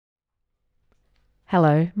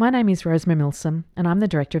Hello, my name is Rosemary Milsom, and I'm the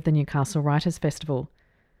director of the Newcastle Writers Festival.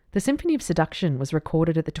 The Symphony of Seduction was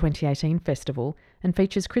recorded at the 2018 festival and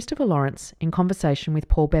features Christopher Lawrence in conversation with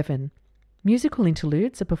Paul Bevan. Musical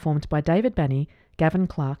interludes are performed by David Banney, Gavin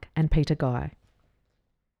Clark and Peter Guy.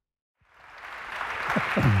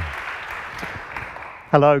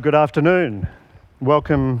 Hello, good afternoon.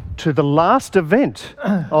 Welcome to the last event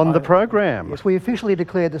on the program. Yes, we officially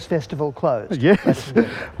declared this festival closed. Yes,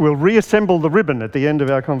 we'll reassemble the ribbon at the end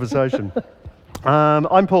of our conversation.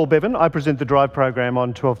 I'm Paul Bevan. I present the Drive program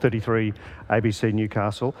on 12:33 ABC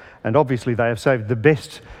Newcastle, and obviously they have saved the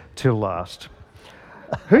best till last.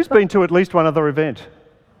 Who's been to at least one other event?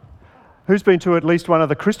 Who's been to at least one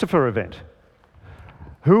other Christopher event?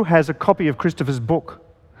 Who has a copy of Christopher's book?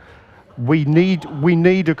 We need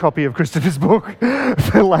a copy of Christopher's book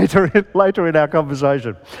for later in our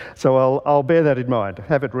conversation. So I'll bear that in mind.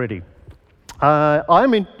 Have it ready.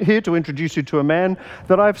 I'm here to introduce you to a man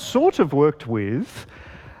that I've sort of worked with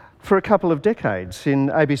for a couple of decades in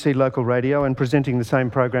ABC local radio and presenting the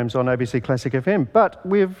same programs on ABC Classic FM. But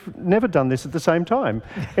we've never done this at the same time.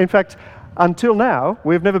 In fact, until now,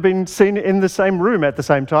 we've never been seen in the same room at the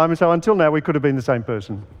same time. So until now, we could have been the same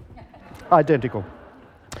person. Identical.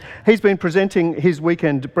 He's been presenting his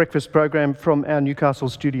weekend breakfast program from our Newcastle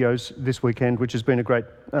studios this weekend, which has been a great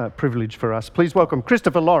privilege for us. Please welcome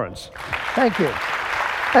Christopher Lawrence. Thank you.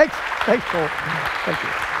 Thanks, Paul. Thank you.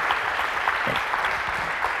 Thanks.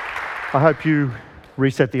 I hope you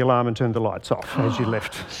reset the alarm and turned the lights off as you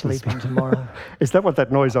left. Sleeping tomorrow. Is that what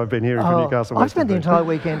that noise I've been hearing from Newcastle? I spent the entire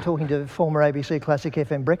weekend talking to former ABC Classic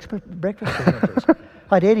FM breakfast presenters.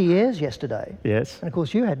 I had Eddie Ayres yesterday. Yes. And of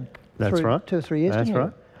course you had That's right. 2 or 3 years, That's didn't you?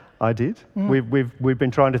 right. I did. We've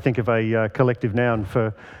been trying to think of a collective noun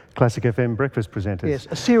for Classic FM breakfast presenters. Yes,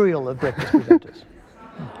 a serial of breakfast presenters.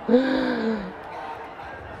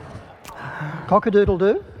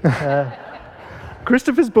 Cock-a-doodle-doo.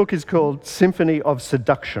 Christopher's book is called Symphony of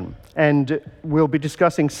Seduction, and we'll be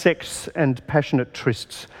discussing sex and passionate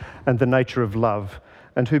trysts and the nature of love.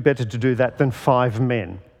 And who better to do that than 5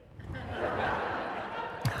 men?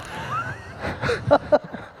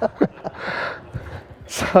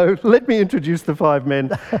 So let me introduce the 5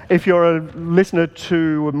 men. If you're a listener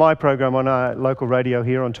to my program on our local radio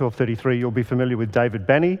here on 12:33, you'll be familiar with David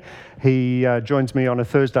Banney. He joins me on a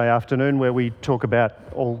Thursday afternoon where we talk about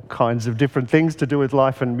all kinds of different things to do with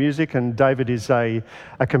life and music. And David is a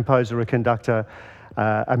composer, a conductor,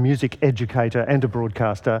 a music educator and a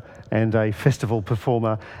broadcaster and a festival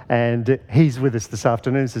performer. And he's with us this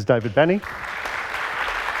afternoon. This is David Banney.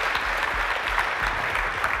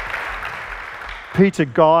 Peter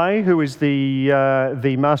Guy, who is the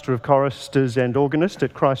Master of Choristers and organist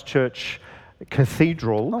at Christchurch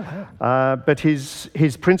Cathedral. Oh, wow. But his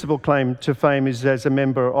principal claim to fame is as a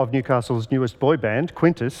member of Newcastle's newest boy band,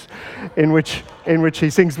 Quintus, in which he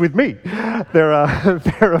sings with me. There are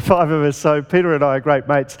 5 of us, so Peter and I are great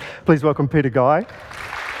mates. Please welcome Peter Guy.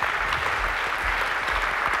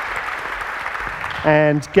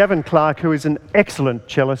 And Gavin Clark, who is an excellent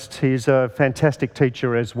cellist. He's a fantastic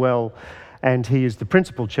teacher as well. And he is the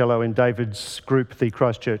principal cello in David's group, the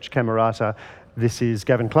Christchurch Camerata. This is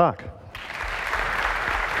Gavin Clark.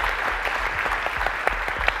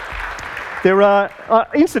 There are,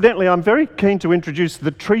 incidentally, I'm very keen to introduce the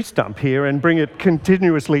tree stump here and bring it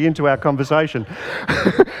continuously into our conversation.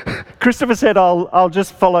 Christopher said, I'll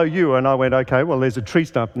just follow you. And I went, okay, well, there's a tree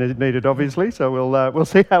stump needed, obviously, so we'll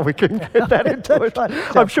see how we can get that into it.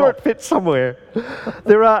 I'm sure it fits somewhere.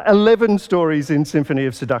 There are 11 stories in Symphony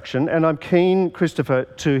of Seduction, and I'm keen, Christopher,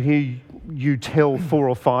 to hear you tell 4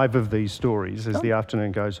 or 5 of these stories as the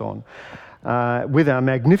afternoon goes on. With our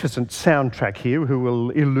magnificent soundtrack here, who will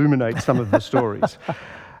illuminate some of the stories.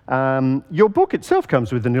 Your book itself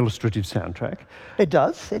comes with an illustrative soundtrack. It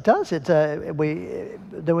does. There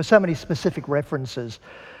were so many specific references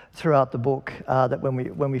throughout the book that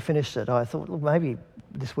when we finished it, I thought, well, maybe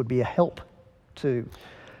this would be a help to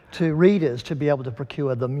readers to be able to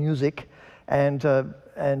procure the music and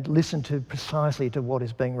listen to precisely to what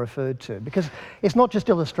is being referred to. Because it's not just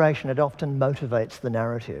illustration, it often motivates the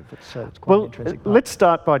narrative. It's quite an intrinsic part. Let's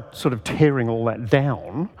start by sort of tearing all that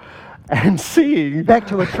down and seeing... Back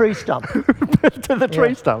to a tree stump. to the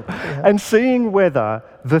tree stump. Yeah. And seeing whether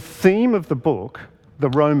the theme of the book, the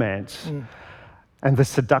romance, and the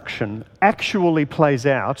seduction actually plays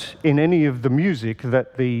out in any of the music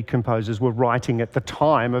that the composers were writing at the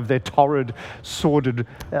time of their torrid, sordid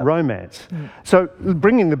romance. So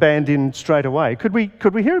bringing the band in straight away, could we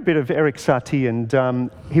hear a bit of Eric Satie?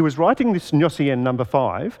 And he was writing this Gnossienne number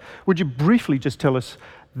 5. Would you briefly just tell us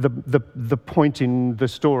the point in the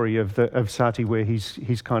story of Satie where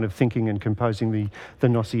he's kind of thinking and composing the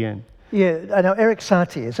Nocien. Yeah, now Erik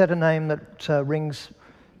Satie, is that a name that rings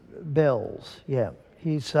bells? Yeah,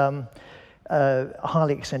 he's a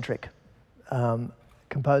highly eccentric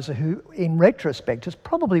composer who, in retrospect, is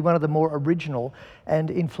probably one of the more original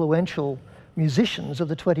and influential musicians of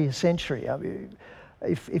the 20th century. I mean,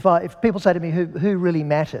 if people say to me who really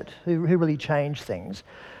mattered, who really changed things,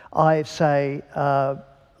 I say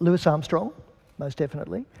Louis Armstrong, most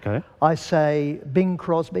definitely. Okay. I say Bing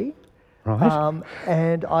Crosby. Right.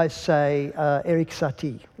 And I say Erik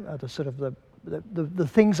Satie. The sort of the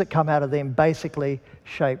things that come out of them basically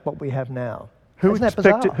shape what we have now.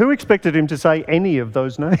 Who expected him to say any of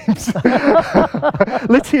those names?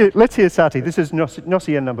 Let's hear Satie. This is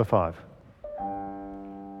Nocien number 5.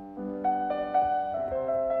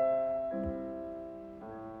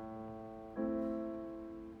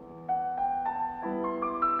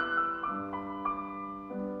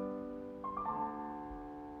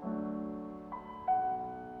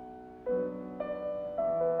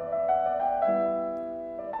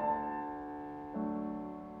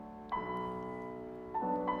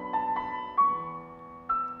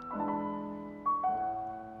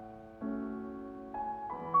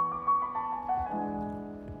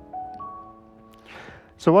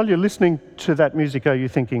 So while you're listening to that music, are you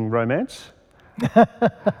thinking romance?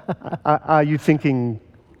 Are you thinking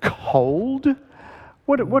cold?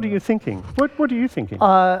 What are you thinking? What are you thinking?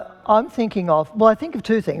 I'm thinking of, well, I think of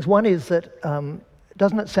two things. One is that,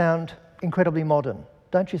 doesn't it sound incredibly modern,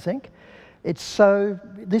 don't you think? This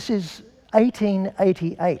is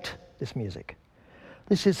 1888, this music.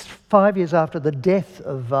 This is 5 years after the death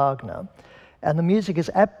of Wagner, and the music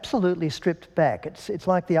is absolutely stripped back. It's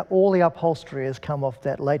like all the upholstery has come off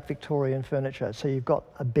that late Victorian furniture, so you've got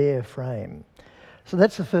a bare frame. So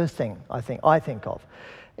that's the first thing I think of.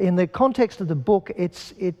 In the context of the book,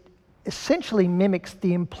 it essentially mimics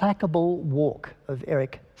the implacable walk of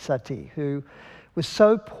Erik Satie, who was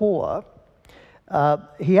so poor,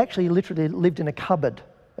 he actually literally lived in a cupboard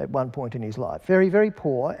at one point in his life. Very, very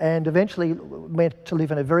poor, and eventually went to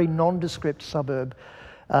live in a very nondescript suburb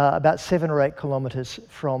about 7 or 8 kilometres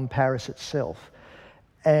from Paris itself.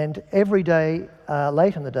 And every day,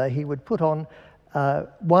 late in the day, he would put on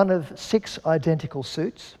one of 6 identical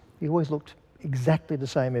suits. He always looked exactly the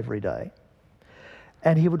same every day.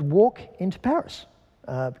 And he would walk into Paris,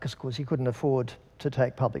 because of course he couldn't afford to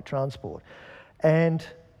take public transport. And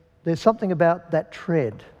there's something about that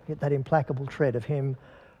tread, that implacable tread of him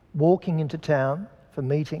walking into town for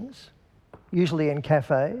meetings, usually in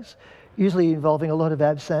cafes, usually involving a lot of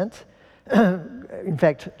absinthe, in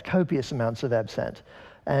fact, copious amounts of absinthe.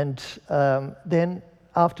 And then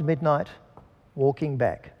after midnight, walking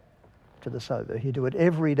back to the sober. He'd do it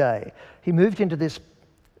every day. He moved into this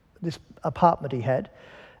apartment he had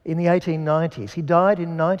in the 1890s. He died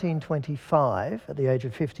in 1925 at the age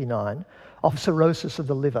of 59 of cirrhosis of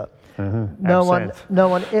the liver. No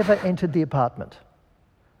one ever entered the apartment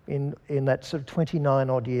in that sort of 29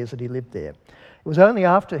 odd years that he lived there. It was only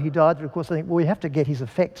after he died that, of course, they think, well, we have to get his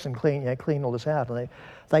effects and clean all this out. And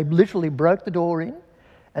they literally broke the door in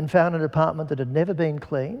and found an apartment that had never been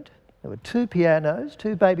cleaned. There were 2 pianos,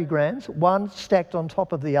 2 baby grands, one stacked on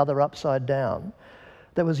top of the other upside down,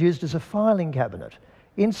 that was used as a filing cabinet.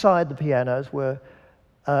 Inside the pianos were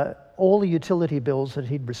all the utility bills that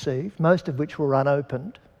he'd received, most of which were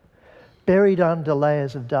unopened, buried under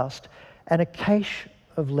layers of dust, and a cache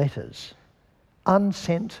of letters,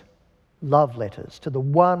 unsent love letters to the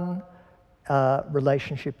one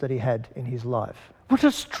relationship that he had in his life. What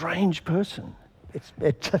a strange person.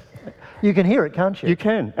 You can hear it, can't you? You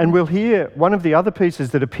can. And we'll hear one of the other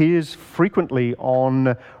pieces that appears frequently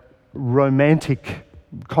on romantic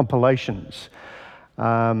compilations.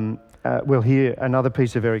 We'll hear another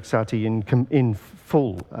piece of Erik Satie in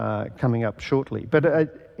full coming up shortly. But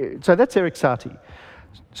so that's Erik Satie.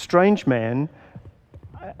 Strange man,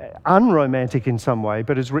 unromantic in some way,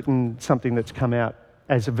 but has written something that's come out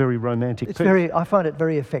as a very romantic piece. I find it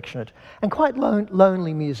very affectionate and quite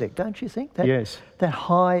lonely music, don't you think? Yes. That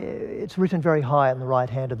high, it's written very high on the right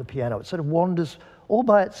hand of the piano. It sort of wanders all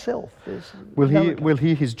by itself. We'll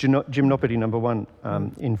hear his Gymnopédie number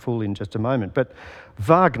 1 in full in just a moment. But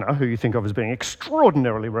Wagner, who you think of as being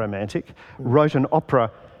extraordinarily romantic, wrote an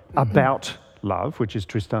opera about love, which is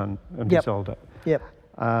Tristan and Isolde. Yep.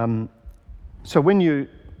 So when you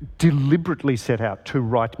deliberately set out to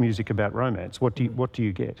write music about romance, what do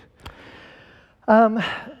you get?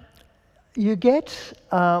 You get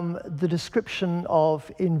the description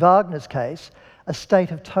of, in Wagner's case, a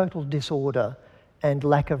state of total disorder and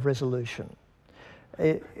lack of resolution.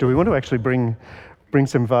 Do we want to actually bring bring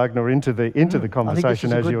some Wagner into the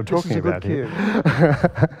conversation as you're talking about here.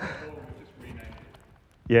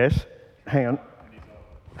 Yes, hang on.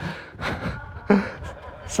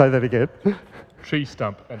 Say that again. Tree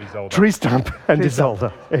Stump and Isolde. Tree Stump and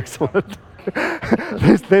Isolde. Excellent.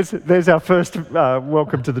 there's our first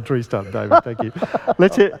welcome to the Tree Stump, David. Thank you.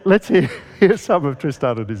 Let's hear some of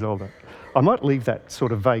Tristan and Isolde. I might leave that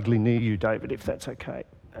sort of vaguely near you, David, if that's okay.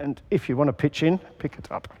 And if you want to pitch in, pick it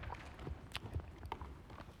up.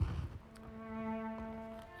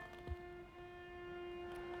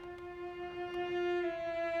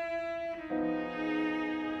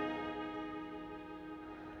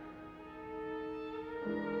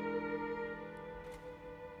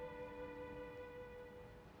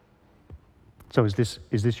 So is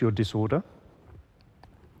this your disorder?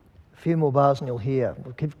 A few more bars and you'll hear.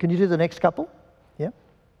 Can you do the next couple? Yeah.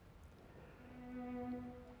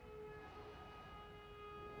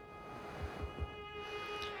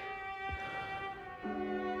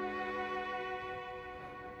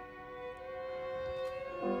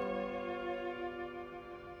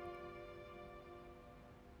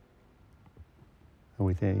 Are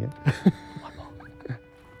we there yet?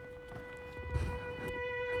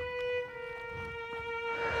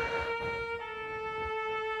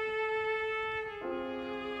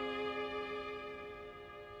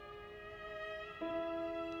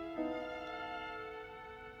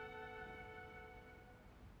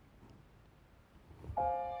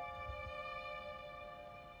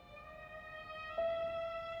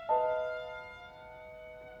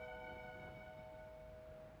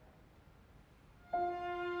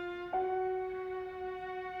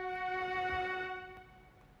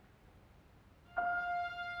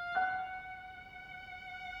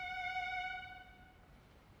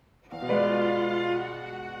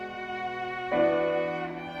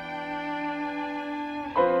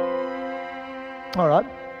 All right.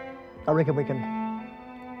 I reckon we can.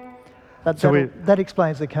 That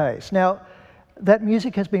explains the case. Now, that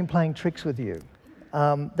music has been playing tricks with you.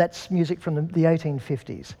 That's music from the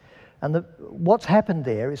 1850s. And what's happened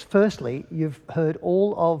there is, firstly, you've heard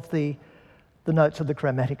all of the notes of the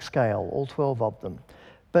chromatic scale, all 12 of them.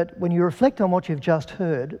 But when you reflect on what you've just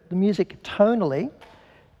heard, the music tonally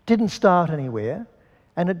didn't start anywhere,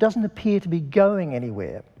 and it doesn't appear to be going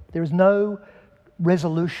anywhere. There is no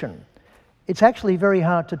resolution. It's actually very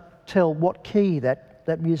hard to tell what key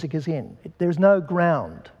that music is in. There's no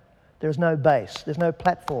ground, there's no bass, there's no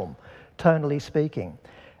platform, tonally speaking.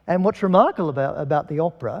 And what's remarkable about the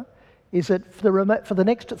opera is that for the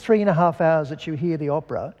next 3.5 hours that you hear the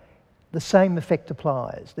opera, the same effect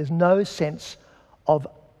applies. There's no sense of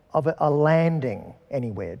a landing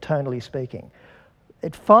anywhere, tonally speaking.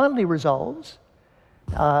 It finally resolves,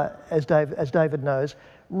 as David knows,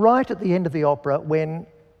 right at the end of the opera when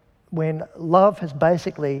love has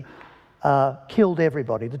basically killed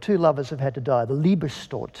everybody. The two lovers have had to die. The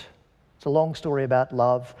Liebestod. It's a long story about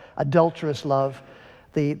love, adulterous love.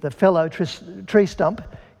 The fellow tree stump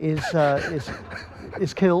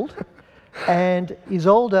is killed, and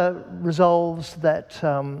Isolde resolves that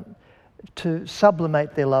to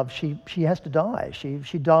sublimate their love, she has to die.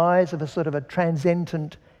 She dies of a sort of a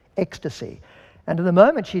transcendent ecstasy. And at the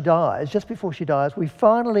moment she dies, just before she dies, we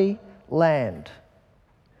finally land,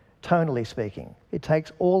 tonally speaking. It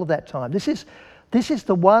takes all of that time. This is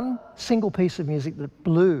the one single piece of music that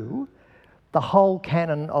blew the whole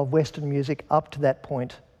canon of Western music up to that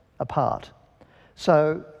point apart.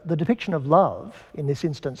 So the depiction of love, in this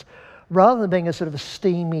instance, rather than being a sort of a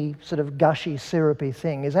steamy, sort of gushy, syrupy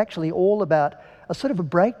thing, is actually all about a sort of a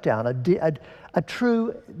breakdown, a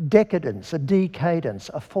true decadence, a decadence,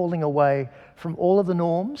 a falling away from all of the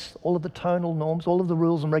norms, all of the tonal norms, all of the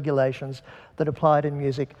rules and regulations that applied in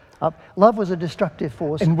music. Love was a destructive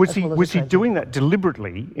force. And was he doing that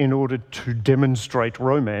deliberately in order to demonstrate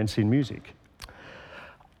romance in music?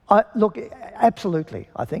 Look, absolutely,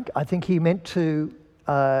 I think. I think he meant to...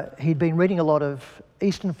 he'd been reading a lot of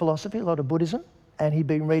Eastern philosophy, a lot of Buddhism, and he'd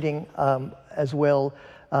been reading as well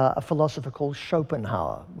a philosopher called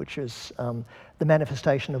Schopenhauer, which is the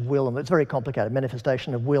manifestation of will, and it's very complicated,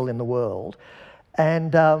 manifestation of will in the world.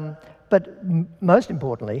 And but most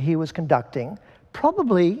importantly, he was conducting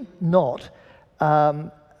probably not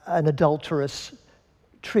an adulterous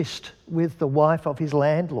tryst with the wife of his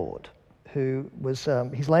landlord, who was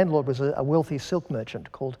his landlord was a wealthy silk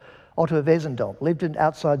merchant called Otto Wesendonck, lived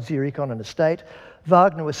outside Zurich on an estate.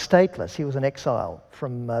 Wagner was stateless. He was an exile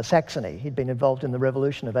from Saxony. He'd been involved in the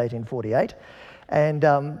revolution of 1848. And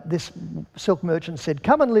this silk merchant said,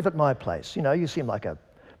 "Come and live at my place. You know, you seem like a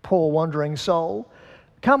poor wandering soul.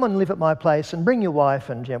 Come and live at my place and bring your wife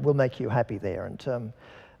and we'll make you happy there." And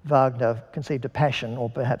Wagner conceived a passion, or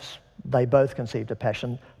perhaps they both conceived a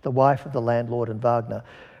passion, the wife of the landlord and Wagner,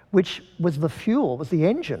 which was the fuel, was the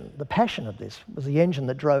engine, the passion of this, was the engine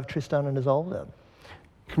that drove Tristan and Isolde.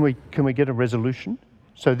 Can we get a resolution?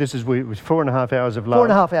 So this is, it was 4.5 hours of love.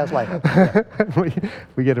 4.5 hours later.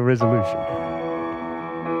 we get a resolution.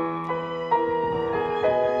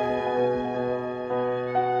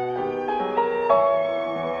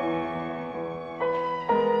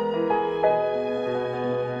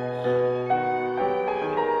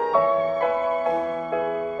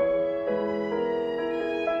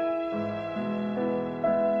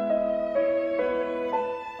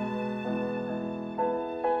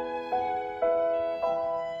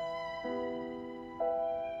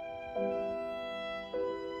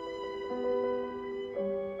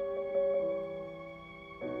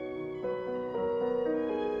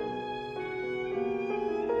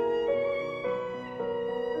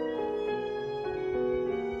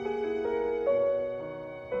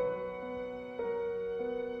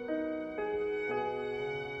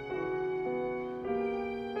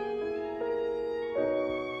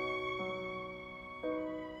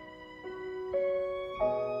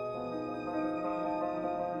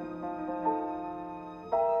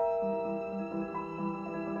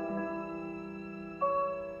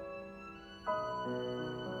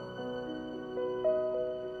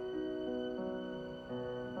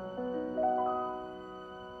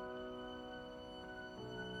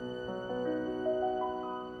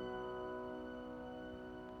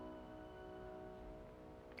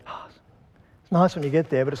 Nice when you get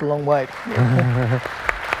there, but it's a long wait.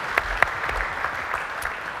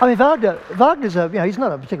 I mean, Wagner's he's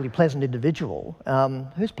not a particularly pleasant individual.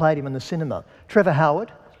 Who's played him in the cinema? Trevor Howard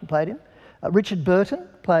played him. Richard Burton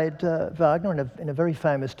played Wagner in a very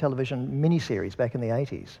famous television miniseries back in the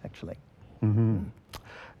 80s, actually. Mm-hmm.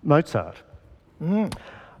 Mozart.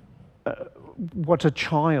 What a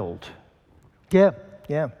child. Yeah.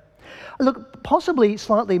 Look, possibly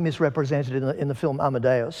slightly misrepresented in the film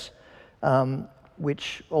Amadeus,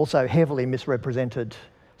 which also heavily misrepresented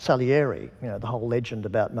Salieri, the whole legend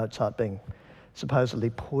about Mozart being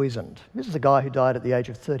supposedly poisoned. This is a guy who died at the age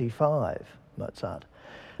of 35, Mozart.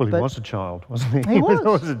 Well, he was a child, wasn't he? He was.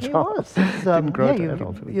 a child. He was. Didn't grow to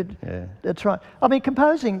adulthood. Yeah. That's right. I mean,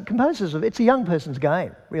 composers, it's a young person's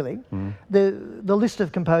game, really. Mm. The list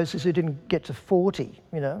of composers who didn't get to 40,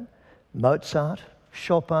 Mozart,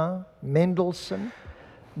 Chopin, Mendelssohn,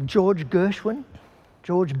 George Gershwin,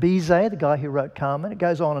 George Bizet, the guy who wrote Carmen. It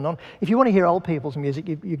goes on and on. If you want to hear old people's music,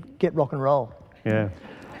 you get rock and roll. Yeah,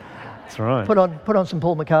 that's right. Put on some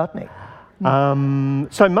Paul McCartney.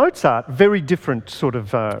 So Mozart, very different sort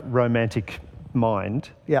of romantic mind.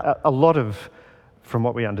 Yeah. A lot of, from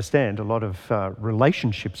what we understand, a lot of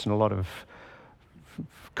relationships and a lot of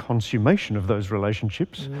consummation of those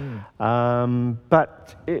relationships.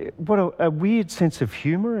 But what a weird sense of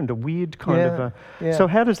humour and a weird kind of... So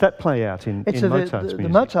how does that play out in Mozart's music? The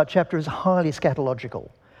Mozart chapter is highly scatological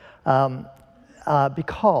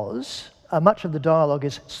because much of the dialogue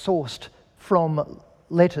is sourced from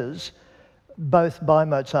letters both by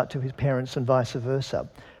Mozart to his parents and vice versa.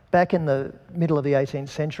 Back in the middle of the 18th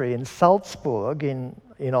century in Salzburg in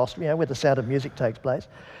Austria, where the Sound of Music takes place,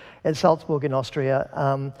 in Salzburg in Austria,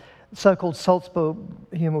 so-called Salzburg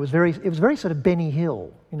humour was very sort of Benny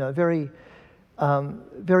Hill, very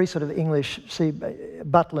sort of English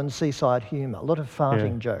Butland seaside humour. A lot of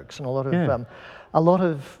farting jokes and a lot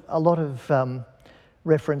of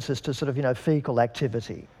references to sort of fecal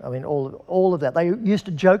activity. I mean, all of that. They used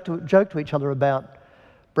to joke to each other about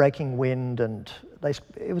breaking wind, and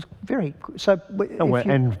it was very so.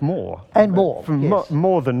 And more. And more. Yes.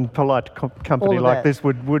 More than polite company like this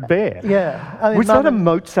would bear. Yeah. I mean, was that a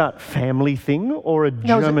Mozart family thing or a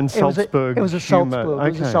German Salzburg? It was a Salzburg. Humor?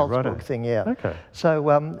 It was a Salzburg thing. Yeah. Okay.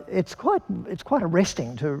 So it's quite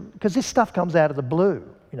arresting because this stuff comes out of the blue.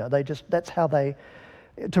 That's how they.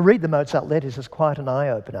 To read the Mozart letters is quite an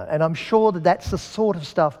eye-opener, and I'm sure that's the sort of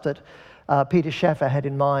stuff that Peter Schaffer had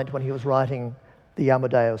in mind when he was writing the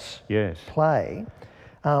Amadeus play.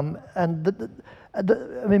 I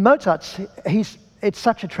mean, Mozart's it's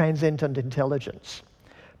such a transcendent intelligence.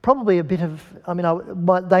 Probably a bit of,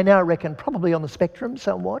 they now reckon probably on the spectrum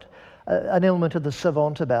somewhat, an element of the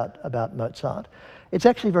savant about Mozart. It's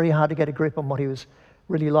actually very hard to get a grip on what he was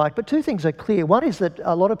really like. But two things are clear. One is that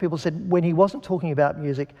a lot of people said when he wasn't talking about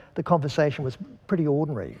music, the conversation was pretty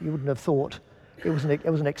ordinary. You wouldn't have thought it was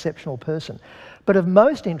an exceptional person. But of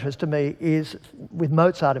most interest to me is, with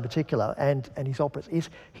Mozart in particular and his operas, is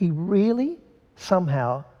he really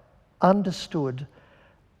somehow understood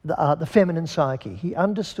the feminine psyche. He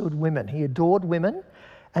understood women. He adored women,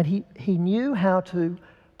 and he knew how to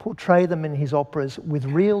portray them in his operas with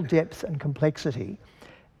real depth and complexity,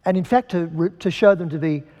 and in fact to show them to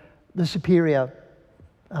be the superior,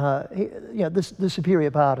 the superior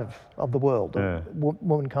part of the world,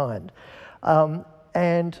 womankind.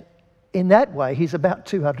 And in that way, he's about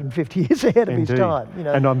 250 years ahead of his time.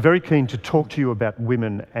 And I'm very keen to talk to you about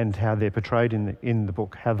women and how they're portrayed in the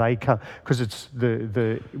book, how they come, because it's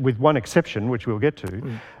with one exception, which we'll get to,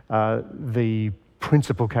 the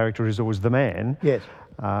principal character is always the man. Yes.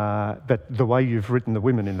 But the way you've written the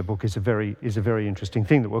women in the book is a very interesting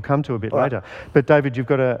thing that we'll come to a bit later. But David, you've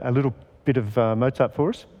got a little bit of Mozart for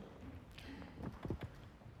us.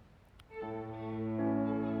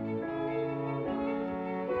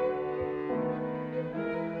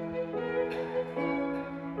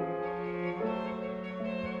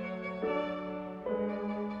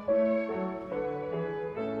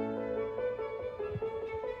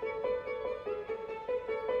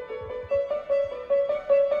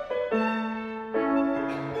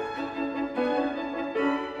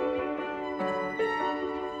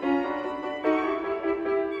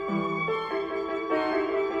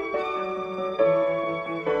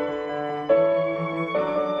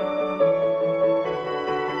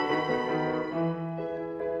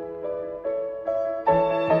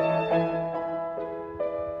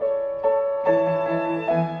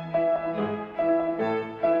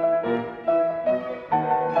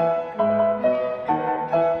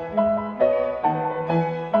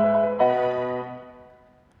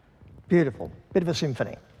 Beautiful. Bit of a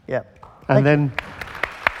symphony. Yeah. And then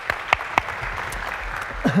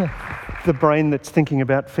the brain that's thinking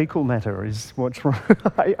about fecal matter is what's wrong.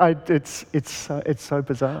 It's so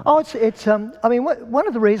bizarre. Oh, I mean, one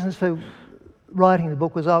of the reasons for writing the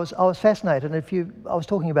book was I was fascinated, and I was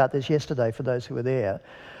talking about this yesterday for those who were there.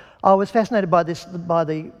 I was fascinated by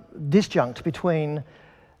the disjunct between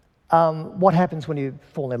what happens when you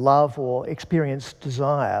fall in love or experience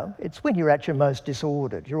desire. It's when you're at your most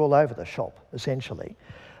disordered. You're all over the shop, essentially.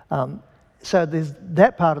 So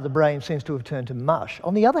that part of the brain seems to have turned to mush.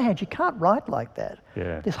 On the other hand, you can't write like that.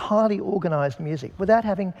 Yeah. This highly organised music without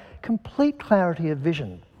having complete clarity of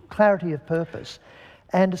vision, clarity of purpose,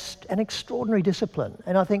 and an extraordinary discipline.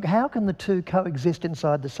 And I think, how can the two coexist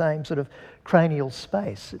inside the same sort of cranial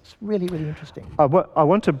space? It's really, really interesting. I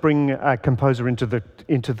want to bring a composer into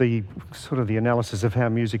the sort of the analysis of how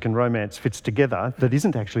music and romance fits together that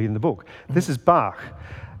isn't actually in the book. This is Bach.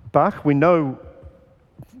 Bach, we know,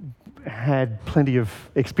 had plenty of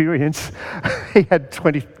experience. He had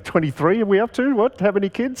 23, are we up to? What? How many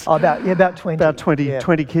kids? Oh, about 20. About 20, yeah.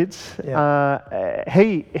 20 kids. Yeah.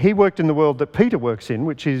 He worked in the world that Peter works in,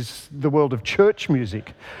 which is the world of church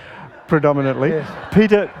music, predominantly.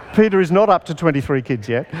 Yes. Peter is not up to 23 kids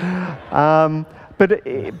yet.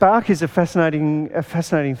 But Bach is a fascinating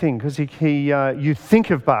thing, because you think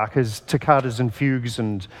of Bach as toccatas and fugues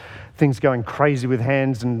and things going crazy with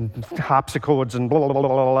hands and harpsichords and blah, blah, blah, blah,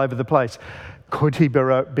 all over the place. Could he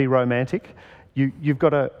be romantic? You've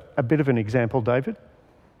got a bit of an example, David?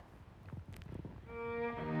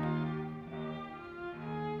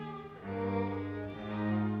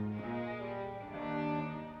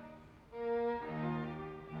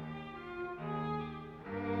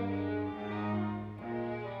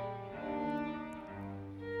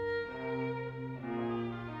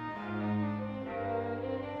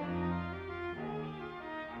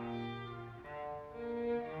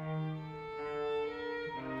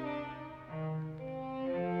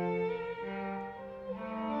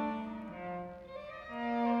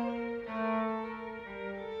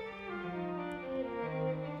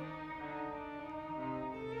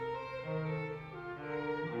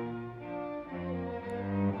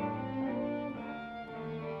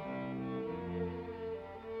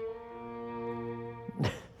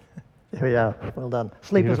 There we are. Well done.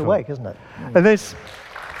 Sleeper's Beautiful. Awake, isn't it? And there's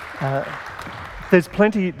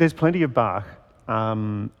plenty of Bach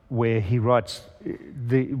where he writes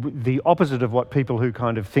the opposite of what people who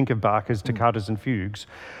kind of think of Bach as toccatas and fugues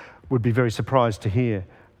would be very surprised to hear.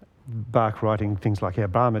 Bach writing things like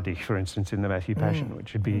Erbarme dich, for instance, in the Matthew Passion,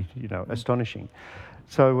 which would be astonishing.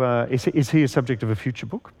 So is he a subject of a future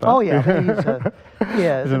book? Bach? Oh yeah,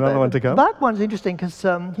 There's another one to come. The Bach one's interesting because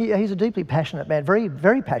he's a deeply passionate man, very,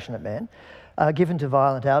 very passionate man, given to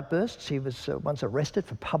violent outbursts. He was once arrested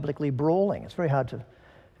for publicly brawling. It's very hard to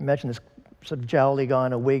imagine this sort of jowly guy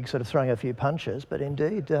in a wig sort of throwing a few punches, but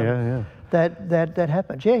indeed that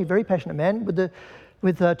happened. Yeah, very passionate man with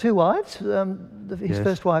two wives. His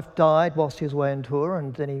first wife died whilst he was away on tour,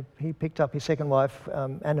 and then he picked up his second wife,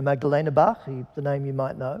 Anna Magdalena Bach, the name you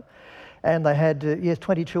might know. And they had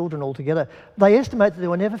 20 children altogether. They estimate that there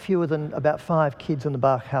were never fewer than about 5 kids in the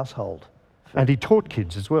Bach household And he taught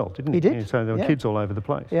kids as well, didn't he? He did, So there were yeah. kids all over the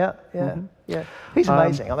place. Yeah, yeah, yeah. He's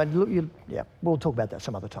amazing. I mean, look, we'll talk about that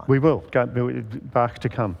some other time. We will. Bach to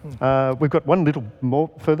come. We've got one little more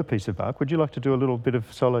further piece of Bach. Would you like to do a little bit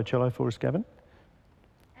of solo cello for us, Gavin?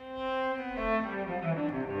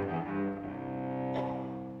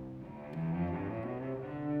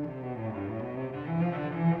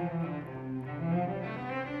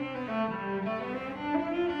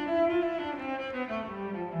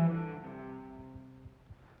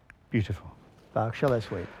 Beautiful. Bach Cello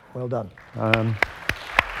Suite. Well done.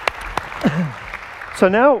 So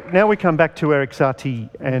now we come back to Erik Satie,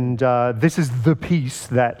 and this is the piece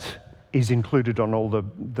that is included on all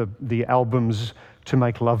the albums to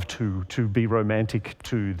make love to be romantic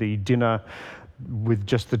to, the dinner with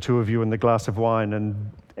just the two of you and the glass of wine,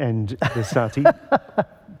 and the Satie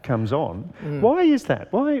comes on. Why is that?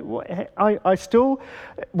 Why I still,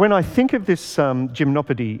 when I think of this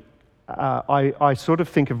gymnopody, I sort of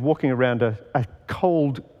think of walking around a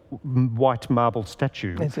cold white marble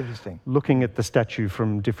statue. That's interesting. Looking at the statue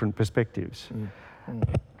from different perspectives.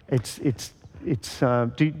 Do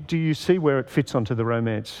you see where it fits onto the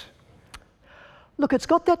romance? Look, it's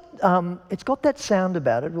got that sound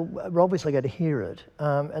about it. We're obviously going to hear it.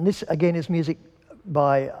 And this again is music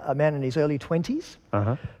by a man in his early 20s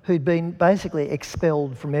who'd been basically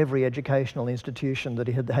expelled from every educational institution that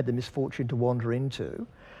he had the misfortune to wander into.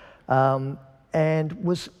 And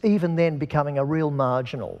was even then becoming a real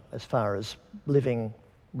marginal as far as living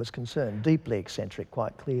was concerned, deeply eccentric,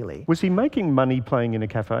 quite clearly. Was he making money playing in a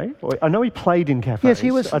cafe? I know he played in cafes. Yes,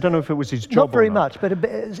 he was. I don't know if it was his job Not very or not. much, but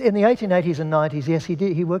in the 1880s and 90s, yes, he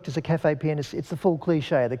did. He worked as a cafe pianist. It's the full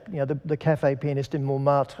cliche, the cafe pianist in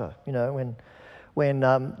Montmartre. When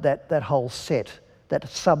that whole set, that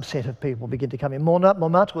subset of people begin to come in.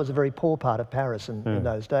 Montmartre was a very poor part of Paris in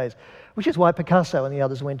those days, which is why Picasso and the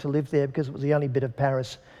others went to live there, because it was the only bit of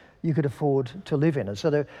Paris you could afford to live in. And so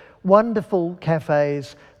they're wonderful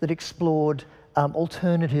cafes that explored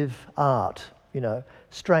alternative art,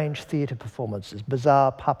 strange theatre performances,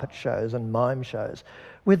 bizarre puppet shows and mime shows,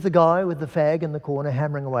 with the guy with the fag in the corner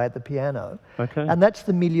hammering away at the piano. Okay. And that's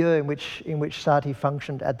the milieu in which Satie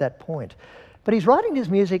functioned at that point. But he's writing his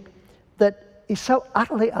music that is so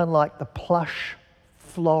utterly unlike the plush,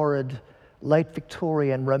 florid, late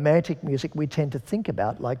Victorian romantic music we tend to think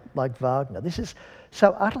about, like Wagner. This is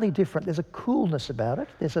so utterly different. There's a coolness about it.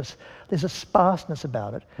 There's a sparseness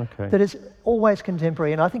about it that is always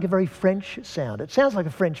contemporary, and I think a very French sound. It sounds like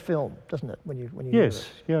a French film, doesn't it? When you hear it.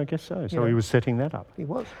 Yeah, I guess so. So he was setting that up. He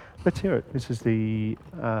was. Let's hear it. This is the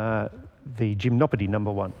Gymnopody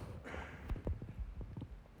number 1.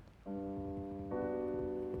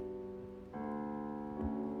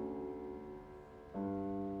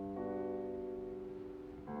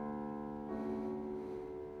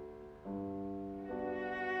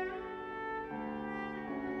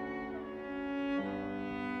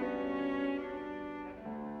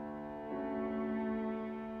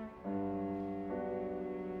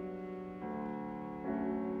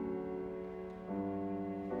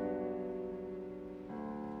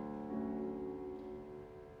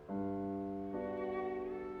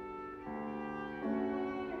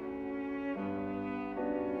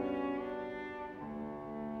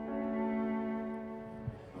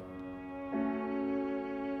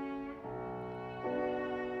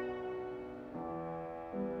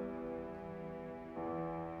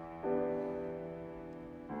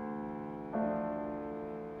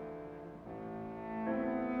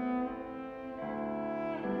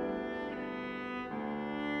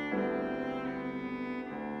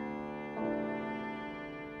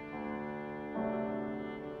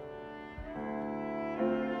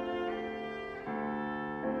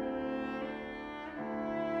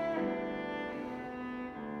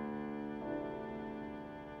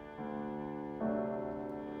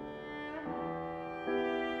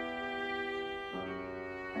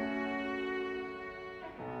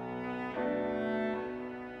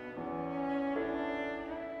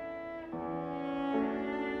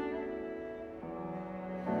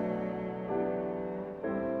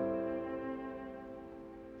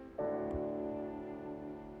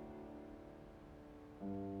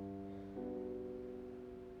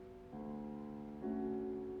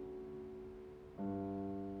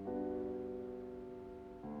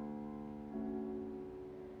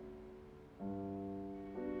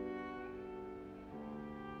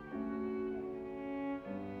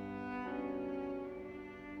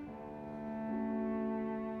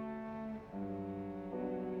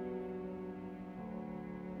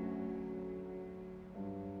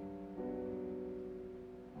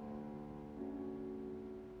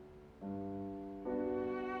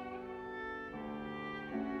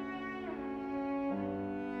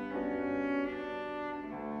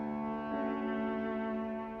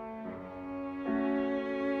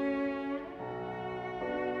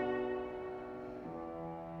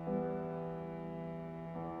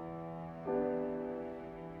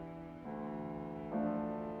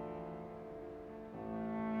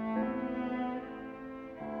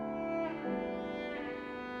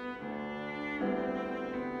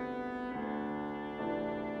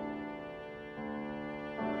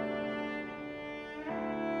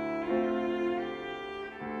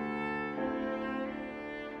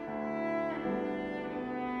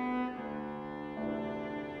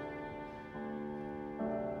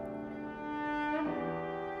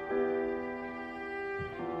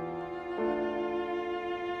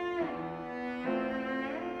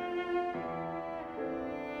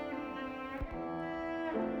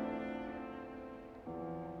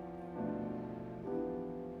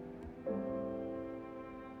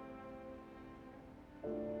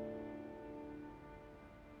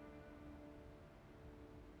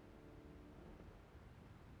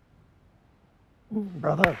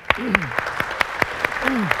 Bravo.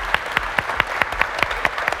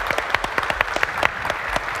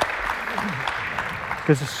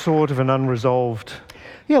 There's a sort of an unresolved...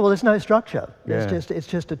 Yeah, well, there's no structure. Yeah. It's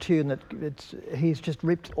just a tune that he's just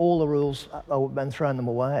ripped all the rules and thrown them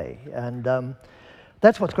away. And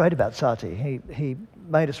that's what's great about Satie. He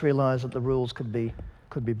made us realise that the rules could be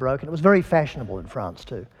broken. It was very fashionable in France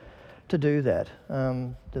to do that.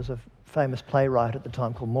 There's a famous playwright at the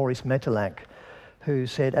time called Maurice Maeterlinck who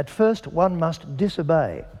said, "At first one must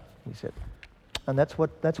disobey," he said. And that's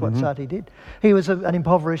what Satie did. He was an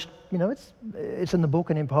impoverished, it's in the book,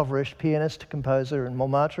 an impoverished pianist, composer in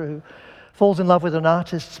Montmartre who falls in love with an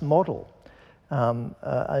artist's model, an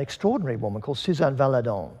extraordinary woman called Suzanne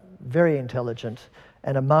Valadon, very intelligent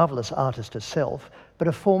and a marvellous artist herself, but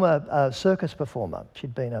a former circus performer.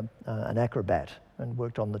 She'd been an acrobat and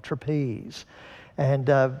worked on the trapeze. And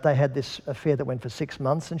they had this affair that went for 6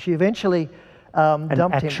 months, and she eventually dumped him.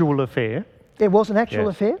 An actual affair? It was an actual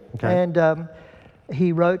affair. Okay. And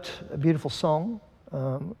he wrote a beautiful song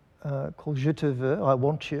called Je te veux, I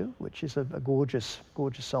Want You, which is a gorgeous,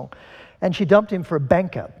 gorgeous song. And she dumped him for a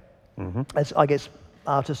banker, as I guess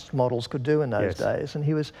artists' models could do in those days. And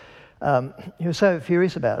he was so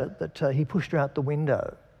furious about it that he pushed her out the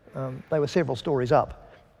window. They were several stories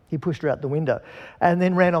up. He pushed her out the window and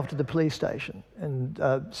then ran off to the police station and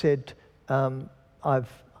said,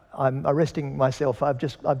 I'm arresting myself. I've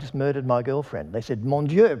just murdered my girlfriend. They said, "Mon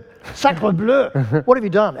Dieu, sacre bleu, what have you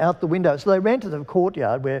done?" Out the window. So they ran to the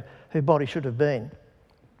courtyard where her body should have been.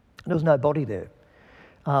 There was no body there.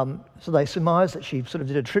 So they surmised that she sort of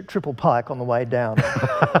did a triple pike on the way down,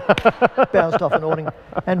 bounced off an awning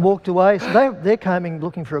and walked away. So they're coming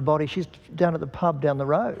looking for a body. She's down at the pub down the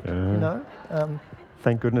road,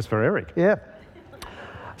 Thank goodness for Eric. Yeah.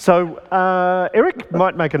 So Eric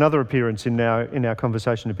might make another appearance in our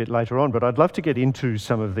conversation a bit later on, but I'd love to get into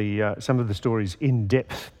some of the stories in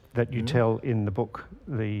depth that you tell in the book,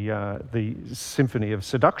 the Symphony of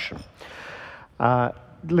Seduction.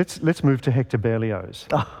 Let's move to Hector Berlioz.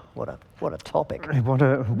 Oh, what a topic! What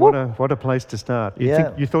a place to start.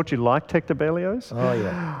 You thought you liked Hector Berlioz? Oh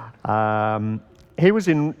yeah. He was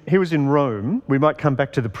in Rome. We might come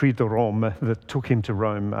back to the Prix de Rome that took him to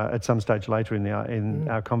Rome at some stage later in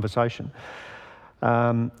our conversation.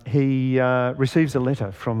 He receives a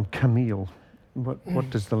letter from Camille.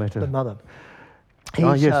 What does the letter? The mother.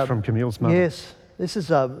 From Camille's mother. Yes, this is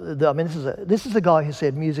the guy who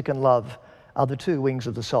said music and love are the two wings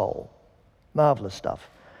of the soul. Marvelous stuff.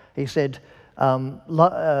 He said,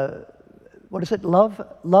 what is it?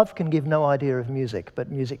 Love can give no idea of music,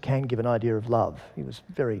 but music can give an idea of love. He was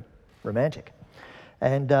very romantic.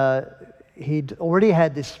 And he'd already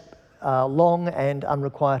had this long and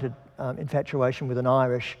unrequited infatuation with an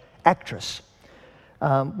Irish actress,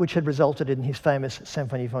 which had resulted in his famous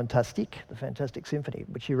Symphonie Fantastique, the Fantastic Symphony,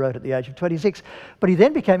 which he wrote at the age of 26. But he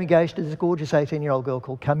then became engaged to this gorgeous 18-year-old girl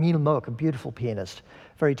called Camille Moque, a beautiful pianist,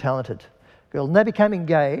 very talented girl. And they became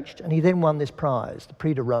engaged, and he then won this prize, the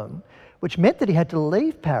Prix de Rome, which meant that he had to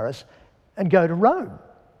leave Paris and go to Rome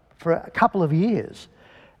for a couple of years.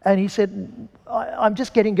 And he said, I'm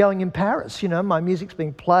just getting going in Paris, my music's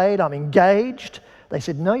being played, I'm engaged. They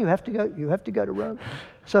said, no, you have to go to Rome.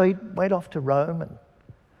 So he went off to Rome and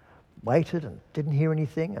waited and didn't hear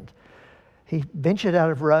anything. And he ventured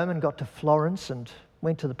out of Rome and got to Florence and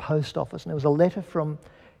went to the post office. And there was a letter from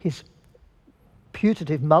his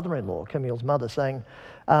putative mother-in-law, Camille's mother, saying,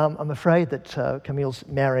 I'm afraid that Camille's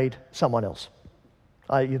married someone else.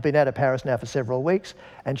 You've been out of Paris now for several weeks,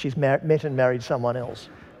 and she's met and married someone else.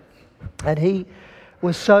 And he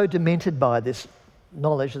was so demented by this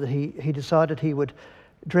knowledge that he decided he would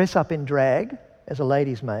dress up in drag as a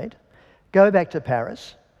lady's maid, go back to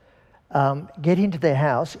Paris, get into their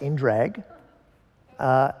house in drag,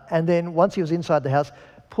 and then once he was inside the house,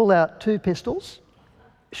 pull out 2 pistols,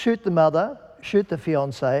 shoot the mother, shoot the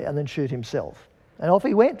fiancée, and then shoot himself. And off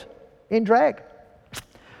he went, in drag,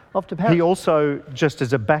 off to Paris. He also, just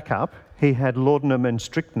as a backup, he had laudanum and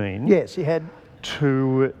strychnine. Yes, he had.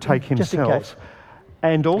 To take himself. Just in case.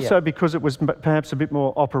 And also because it was perhaps a bit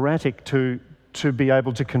more operatic to be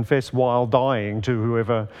able to confess while dying to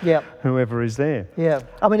whoever is there. Yeah,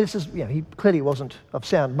 I mean, he clearly wasn't of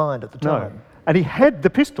sound mind at the time. No. And he had the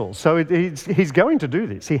pistols, so he's going to do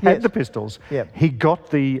this. He had the pistols. Yeah. He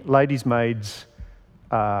got the lady's maid's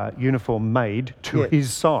uniform made to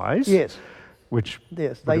his size. Yes. Which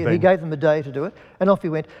he gave them a day to do it, and off he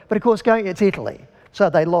went. But of course, it's Italy, so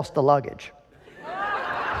they lost the luggage.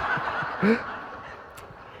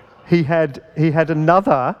 he had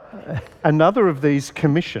another of these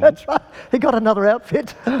commissioned He got another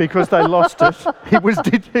outfit. because they lost it.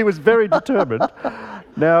 He was very determined.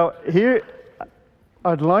 Now here,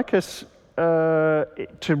 I'd like us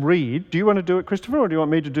to read. Do you want to do it, Christopher, or do you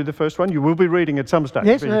want me to do the first one? You will be reading at some stage.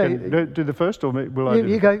 Yes, but no, you can do the first, or will I?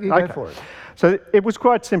 You go for it. So it was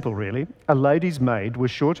quite simple, really. A lady's maid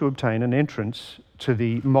was sure to obtain an entrance to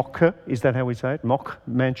the Mokke, is that how we say it? Mock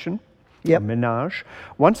mansion? Yep. Menage.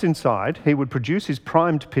 Once inside, he would produce his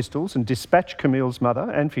primed pistols and dispatch Camille's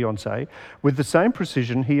mother and fiancée with the same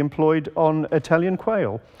precision he employed on Italian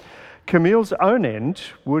quail. Camille's own end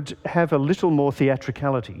would have a little more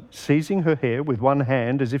theatricality. Seizing her hair with one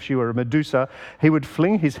hand as if she were a Medusa, he would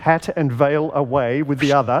fling his hat and veil away with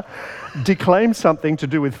the other, declaim something to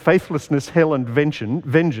do with faithlessness, hell and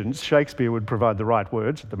vengeance, Shakespeare would provide the right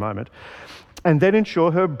words at the moment, and then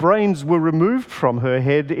ensure her brains were removed from her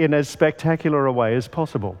head in as spectacular a way as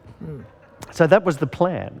possible. So that was the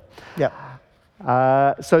plan. Yeah.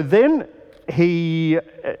 So then he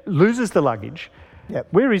loses the luggage. Yep.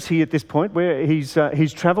 Where is he at this point? Where he's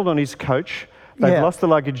travelled on his coach. They've lost the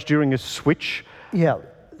luggage during a switch. Yeah,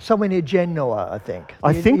 somewhere near Genoa, I think.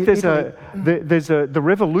 I think Italy. the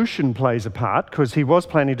revolution plays a part, because he was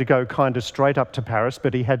planning to go kind of straight up to Paris,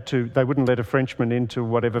 but he had to. They wouldn't let a Frenchman into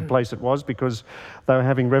whatever place it was because they were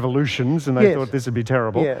having revolutions, and they thought this would be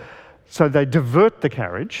terrible. Yeah. So they divert the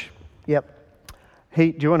carriage. Yep.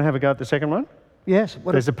 Do you want to have a go at the second one? Yes.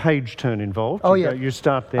 There's a page turn involved. Oh, You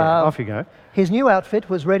start there. Off you go. His new outfit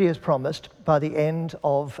was ready as promised by the end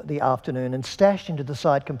of the afternoon and stashed into the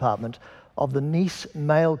side compartment of the Nice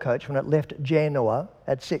mail coach when it left Genoa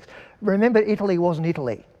at 6. Remember, Italy wasn't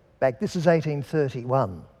Italy this is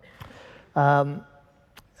 1831.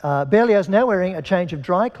 Berlioz, now wearing a change of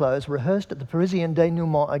dry clothes, rehearsed at the Parisian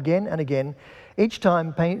denouement again and again, each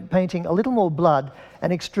time painting a little more blood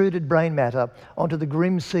and extruded brain matter onto the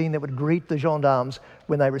grim scene that would greet the gendarmes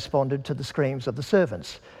when they responded to the screams of the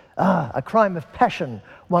servants. A crime of passion,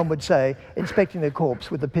 one would say, inspecting the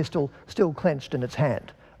corpse with the pistol still clenched in its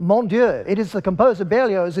hand. Mon Dieu, it is the composer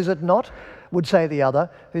Berlioz, is it not? Would say the other,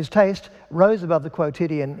 whose taste rose above the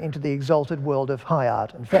quotidian into the exalted world of high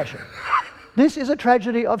art and fashion. This is a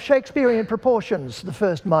tragedy of Shakespearean proportions, the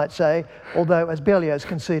first might say, although, as Berlioz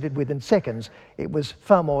conceded within seconds, it was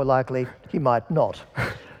far more likely he might not.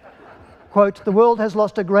 Quote, the world has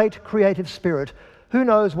lost a great creative spirit. Who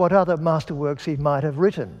knows what other masterworks he might have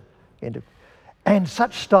written? And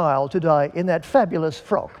such style to die in that fabulous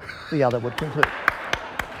frock, the other would conclude.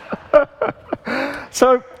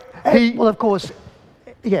 So well, of course,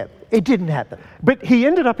 it didn't happen. But he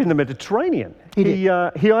ended up in the Mediterranean. He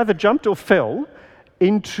either jumped or fell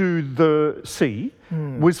into the sea,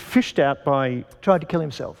 was fished out by... Tried to kill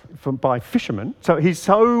himself. By fishermen. So he's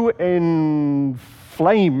so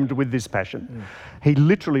inflamed with this passion, he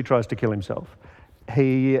literally tries to kill himself.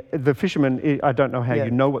 The fishermen, I don't know how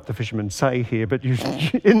you know what the fishermen say here, but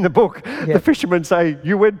in the book, the fishermen say,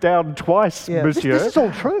 you went down twice, monsieur. This is all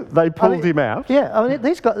true. They pulled him out. Yeah, I mean,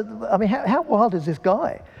 these guys, how wild is this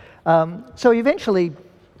guy? So he eventually,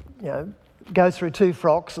 goes through 2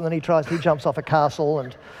 frocks, and then he jumps off a castle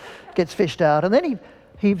and gets fished out. And then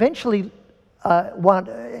he eventually,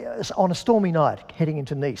 on a stormy night, heading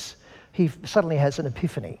into Nice, he suddenly has an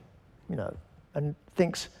epiphany, and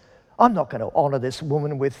thinks, I'm not going to honour this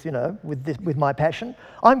woman with my passion.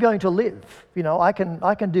 I'm going to live. I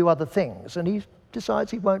can do other things. And he decides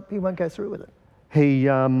he won't go through with it.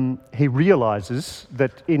 He realises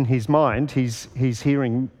that in his mind he's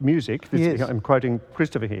hearing music. I'm quoting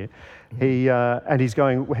Christopher here. And he's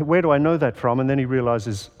going, where do I know that from? And then he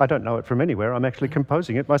realises, I don't know it from anywhere. I'm actually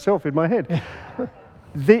composing it myself in my head.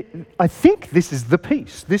 I think this is the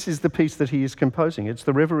piece. This is the piece that he is composing. It's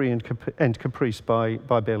the Reverie and Caprice by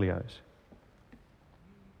Berlioz.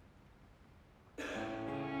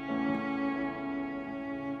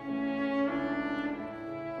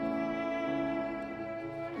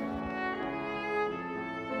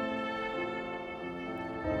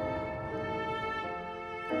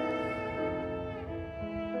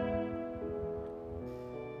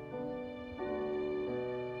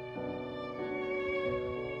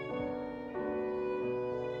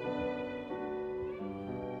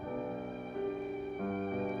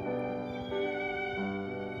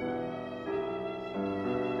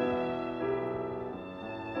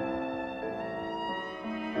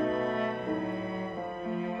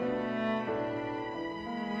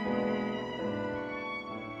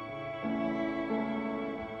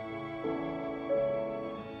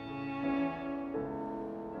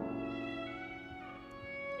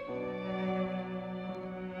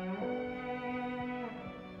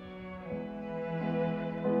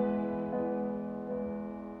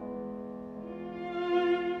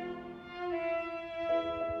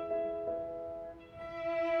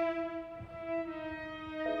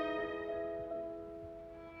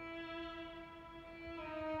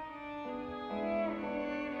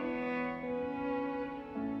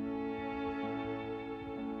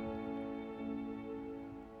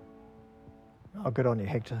 Oh, good on you,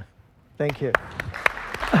 Hector. Thank you.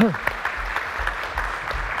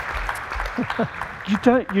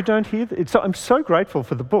 You don't hear it. I'm so grateful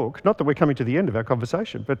for the book. Not that we're coming to the end of our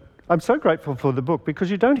conversation, but I'm so grateful for the book because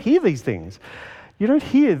you don't hear these things. You don't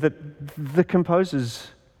hear that the composers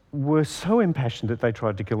were so impassioned that they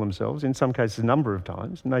tried to kill themselves, in some cases a number of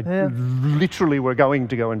times, and they literally were going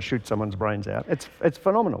to go and shoot someone's brains out. It's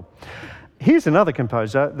phenomenal. Here's another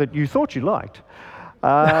composer that you thought you liked,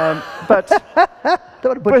 but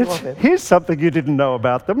here's something you didn't know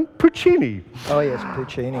about them, Puccini. Oh yes,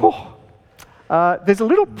 Puccini. There's a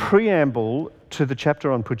little preamble to the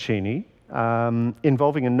chapter on Puccini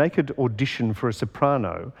involving a naked audition for a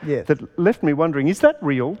soprano that left me wondering, is that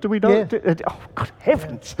real? Do we know? Yeah. Oh, good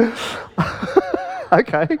heavens.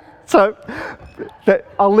 Okay, so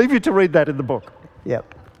I'll leave you to read that in the book.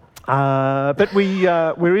 Yep. But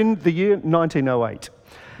we're in the year 1908.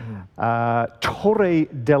 Torre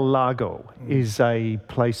del Lago is a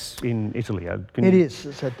place in Italy. It is.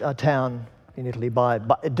 It's a town in Italy by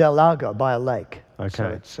Del Lago, by a lake.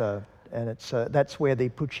 Okay. So that's where the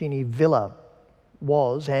Puccini villa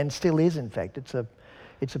was and still is. In fact, it's a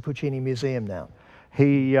Puccini museum now.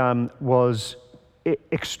 He was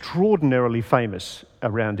extraordinarily famous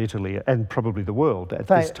around Italy and probably the world at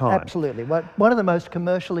this time. Absolutely, one of the most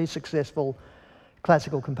commercially successful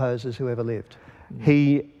classical composers who ever lived.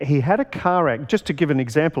 He had a car accident. Just to give an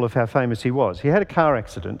example of how famous he was, he had a car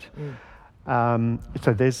accident.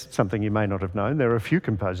 So there's something you may not have known. There are a few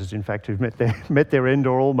composers, in fact, who've met their end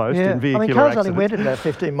or almost in vehicular accidents. cars only went at about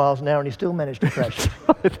 15 miles an hour and he still managed to crash.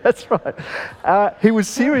 That's right. He was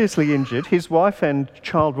seriously injured. His wife and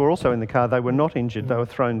child were also in the car. They were not injured. They were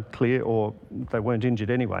thrown clear, or they weren't injured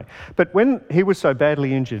anyway. But when he was so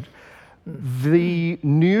badly injured, the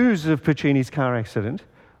news of Puccini's car accident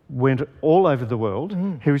went all over the world.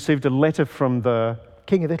 He received a letter from the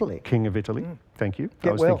King of Italy. King of Italy. Thank you.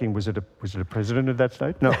 I was thinking, was it a president of that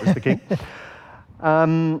state? No, it was the king.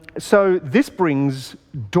 So this brings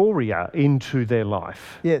Doria into their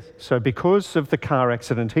life. Yes. So because of the car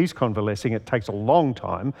accident, he's convalescing. It takes a long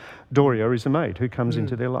time. Doria is a maid who comes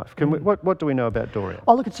into their life. What do we know about Doria?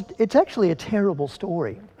 Oh, look, it's actually a terrible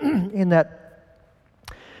story in that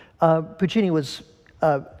Puccini was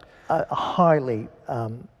a highly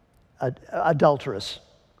adulterous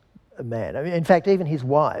man. I mean, in fact, even his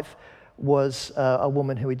wife was a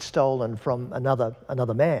woman who he'd stolen from another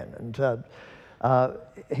man, and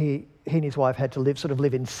he and his wife had to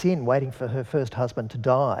live in sin, waiting for her first husband to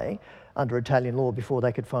die under Italian law before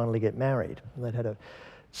they could finally get married. And they'd had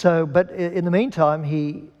but in the meantime,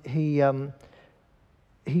 he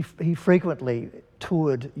frequently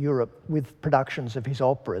toured Europe with productions of his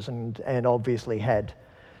operas, and obviously had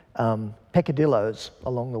peccadillos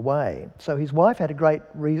along the way. So his wife had a great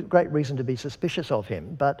reason to be suspicious of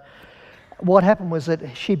him. But what happened was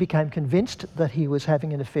that she became convinced that he was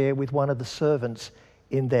having an affair with one of the servants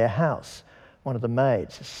in their house, one of the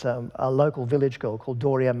maids, a local village girl called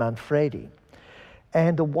Doria Manfredi.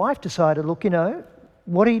 And the wife decided, look,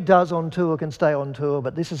 what he does on tour can stay on tour,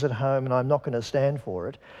 but this is at home and I'm not going to stand for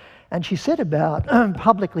it. And she set about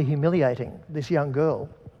publicly humiliating this young girl,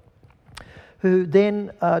 who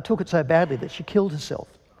then took it so badly that she killed herself.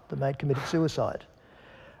 The maid committed suicide.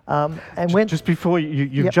 And when just before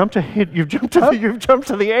you've jumped ahead, you've jumped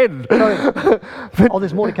to the end. Oh,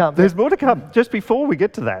 there's more to come. There's more to come. Just before we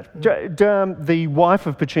get to that, the wife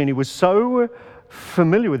of Puccini was so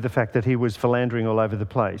familiar with the fact that he was philandering all over the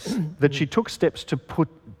place that she took steps to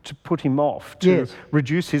put him off, to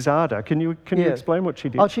reduce his ardour. Can you explain what she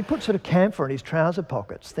did? Oh, she put sort of camphor in his trouser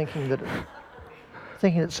pockets, thinking that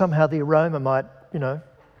somehow the aroma might,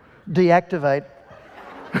 deactivate.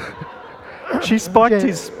 She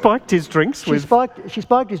spiked his drinks. She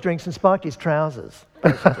spiked his drinks and spiked his trousers,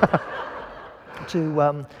 basically. She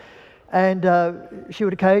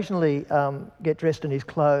would occasionally get dressed in his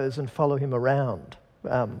clothes and follow him around,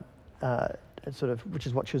 which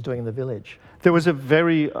is what she was doing in the village. There was a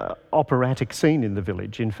very operatic scene in the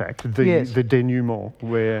village, in fact, the denouement,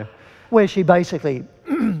 where she basically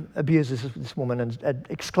abuses this woman and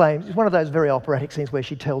exclaims. It's one of those very operatic scenes where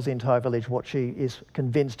she tells the entire village what she is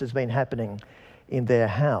convinced has been happening in their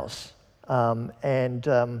house.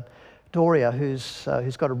 Doria,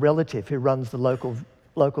 who's got a relative who runs the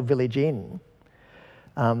local village inn,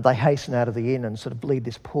 they hasten out of the inn and sort of lead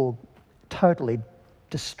this poor, totally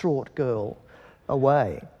distraught girl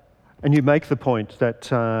away. And you make the point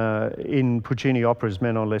that in Puccini operas,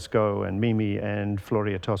 Manon Lescaut and Mimi and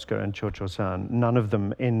Floria Tosca and Cioccio-san, none of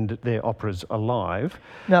them end their operas alive.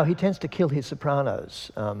 No, he tends to kill his sopranos,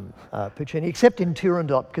 Puccini, except in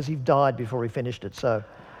Turandot, because he died before he finished it. So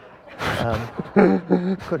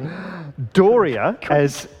Couldn't. Doria,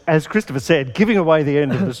 as Christopher said, giving away the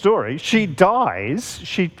end of the story, she dies,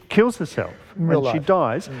 she kills herself Real when she life.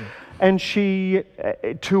 dies, and she,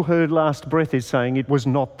 to her last breath, is saying it was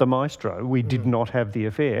not the maestro, we did not have the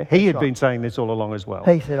affair. He had been saying this all along as well.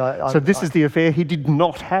 He said, So this is the affair he did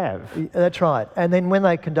not have. That's right. And then when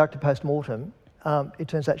they conduct a post-mortem, it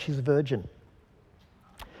turns out she's a virgin.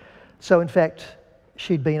 So in fact,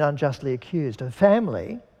 she'd been unjustly accused. Her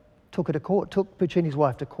family took her to court, took Puccini's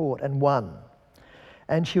wife to court and won.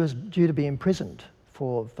 And she was due to be imprisoned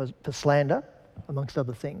for slander, amongst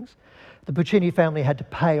other things. The Puccini family had to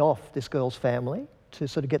pay off this girl's family to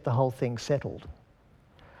sort of get the whole thing settled.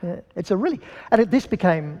 Yeah, it's a really... And this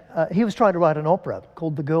became... he was trying to write an opera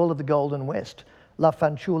called The Girl of the Golden West, La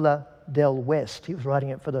Fanciulla del West. He was writing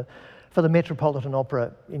it for the Metropolitan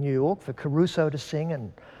Opera in New York, for Caruso to sing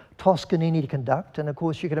and Toscanini to conduct. And of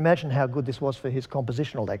course, you can imagine how good this was for his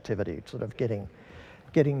compositional activity, sort of getting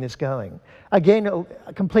this going. Again,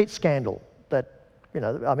 a complete scandal that... You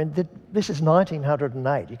know, I mean, this is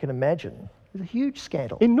 1908. You can imagine. It was a huge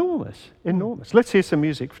scandal. Enormous, enormous. Let's hear some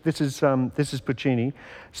music. This is Puccini.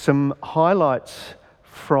 Some highlights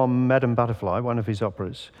from Madame Butterfly, one of his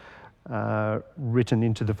operas, written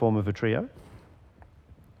into the form of a trio.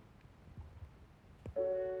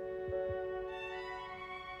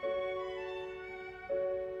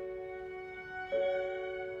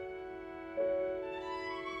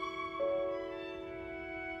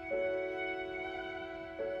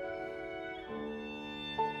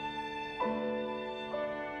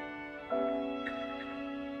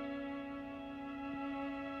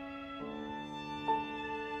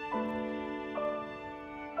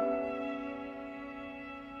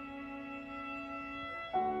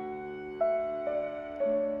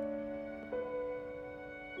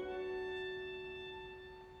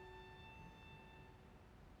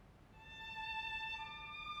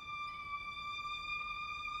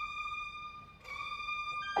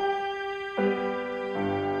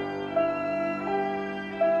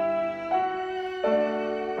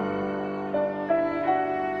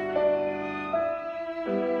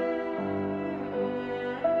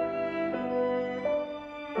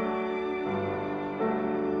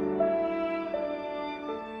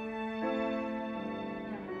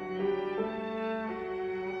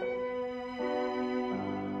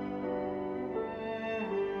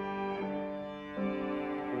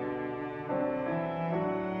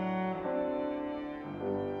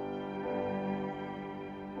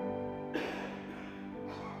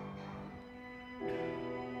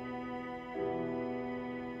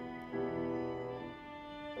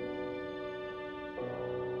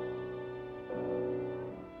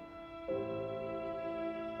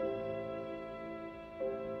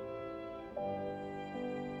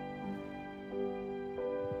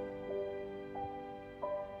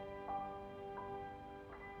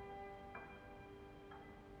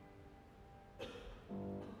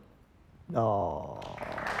 Oh.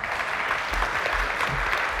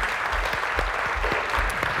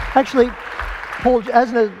 Actually, Paul,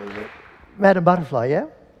 as a Madame Butterfly, yeah,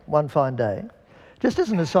 one fine day. Just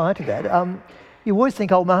as an aside to that, you always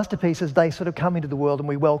think, oh, masterpieces, they sort of come into the world and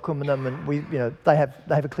we welcome them and they have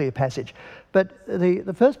a clear passage. But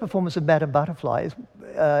the first performance of Madame Butterfly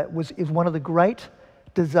is one of the great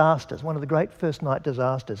disasters, one of the great first night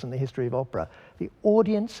disasters in the history of opera. The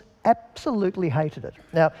audience absolutely hated it.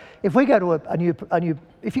 Now, if we go to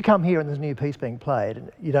if you come here and there's a new piece being played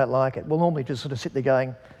and you don't like it, we'll normally just sort of sit there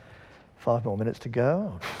going, 5 more minutes to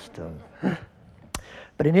go.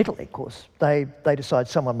 But in Italy, of course, they decide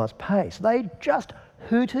someone must pay. So they just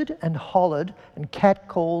hooted and hollered and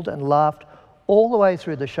catcalled and laughed all the way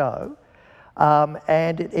through the show.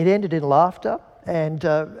 And it ended in laughter. And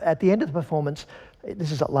at the end of the performance,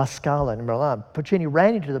 this is at La Scala in Milan, Puccini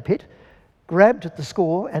ran into the pit, grabbed at the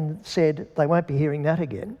score and said, they won't be hearing that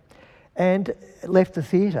again, and left the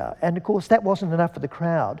theatre. And of course, that wasn't enough for the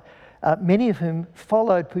crowd, many of whom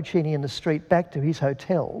followed Puccini in the street back to his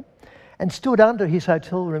hotel and stood under his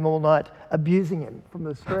hotel room all night abusing him from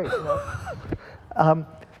the street.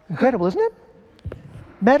 Incredible, isn't it?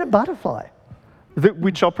 Madame Butterfly.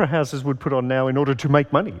 Which opera houses would put on now in order to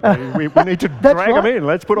make money. We need to drag them in.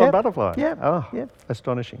 Let's put on Butterfly. Yeah.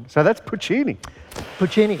 Astonishing. So that's Puccini.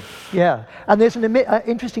 Puccini, yeah. And there's an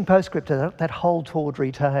interesting postscript to that whole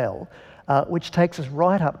tawdry tale, which takes us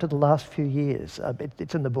right up to the last few years.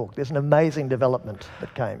 It's in the book. There's an amazing development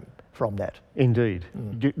that came from that. Indeed.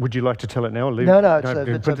 Would you like to tell it now? Or leave No,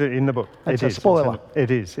 put it in the book. It's a spoiler.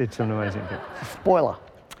 It is. It's an amazing thing. Spoiler.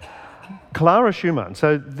 Clara Schumann.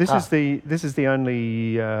 So this is the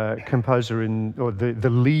only composer or the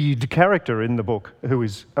lead character in the book who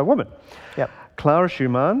is a woman. Yep. Clara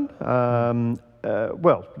Schumann.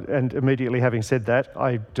 And immediately having said that,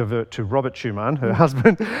 I divert to Robert Schumann, her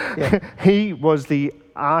husband. Yeah. He was the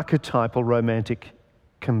archetypal romantic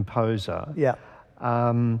composer. Yeah.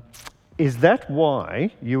 Is that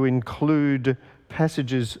why you include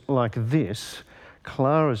passages like this?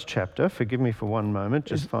 Clara's chapter, forgive me for one moment,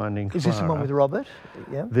 just finding Clara. Is this the one with Robert?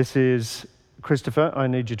 Yeah. This is, Christopher, I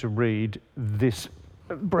need you to read this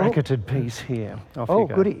bracketed piece here. Off you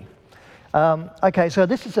go. Goody. Okay, so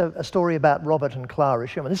this is a story about Robert and Clara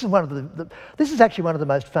Schumann. This is this is actually one of the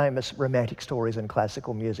most famous romantic stories in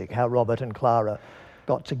classical music, how Robert and Clara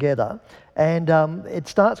got together. And it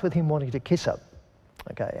starts with him wanting to kiss her.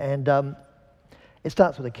 Okay, and it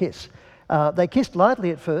starts with a kiss. They kissed lightly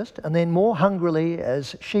at first, and then more hungrily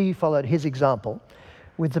as she followed his example,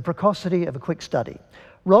 with the precocity of a quick study.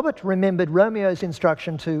 Robert remembered Romeo's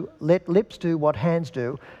instruction to let lips do what hands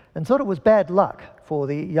do, and thought it was bad luck for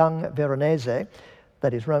the young Veronese,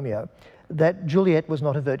 that is Romeo, that Juliet was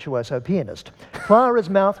not a virtuoso pianist. Clara's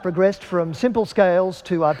mouth progressed from simple scales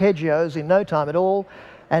to arpeggios in no time at all,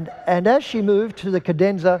 and as she moved to the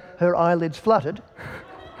cadenza, her eyelids fluttered.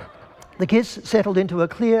 The kiss settled into a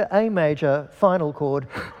clear A major final chord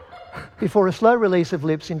before a slow release of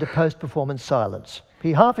lips into post-performance silence.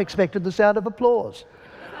 He half expected the sound of applause.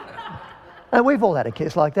 And we've all had a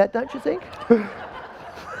kiss like that, don't you think?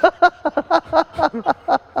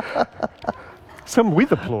 Some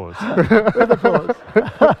with applause. With applause.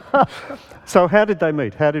 So how did they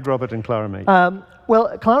meet? How did Robert and Clara meet?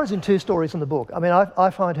 Well, Clara's in two stories in the book. I mean,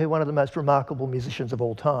 I find her one of the most remarkable musicians of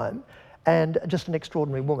all time, and just an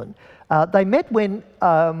extraordinary woman. They met when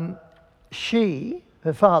her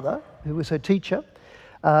father, who was her teacher,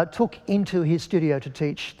 took into his studio to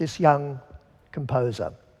teach this young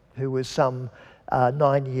composer, who was some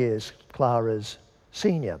 9 years Clara's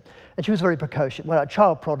senior. And she was very precocious, a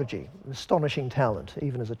child prodigy, astonishing talent,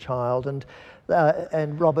 even as a child.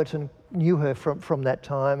 And Robert knew her from that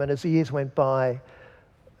time, and as the years went by,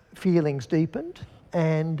 feelings deepened,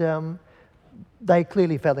 and they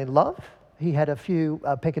clearly fell in love. He had a few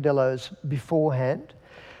peccadillos beforehand,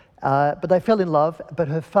 but they fell in love. But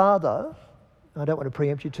her father, I don't want to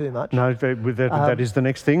preempt you too much. No, that is the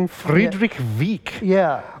next thing. Friedrich Wieck.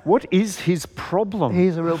 Yeah. What is his problem?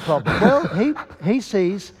 He's a real problem. Well, he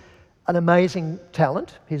sees an amazing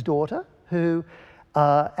talent, his daughter, who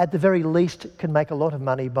at the very least can make a lot of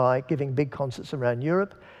money by giving big concerts around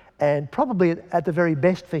Europe. And probably at the very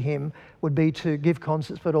best for him would be to give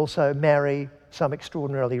concerts but also marry some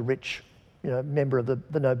extraordinarily rich member of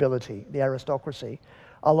the nobility, the aristocracy,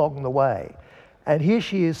 along the way. And here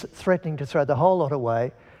she is threatening to throw the whole lot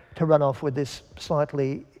away to run off with this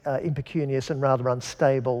slightly impecunious and rather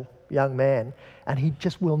unstable young man, and he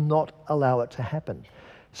just will not allow it to happen.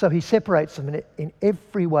 So he separates them in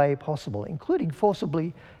every way possible, including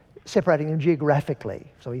forcibly separating them geographically.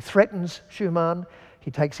 So he threatens Schumann, he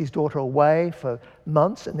takes his daughter away for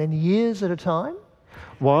months and then years at a time.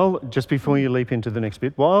 Just before you leap into the next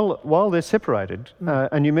bit, while they're separated,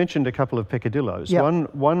 and you mentioned a couple of peccadillos.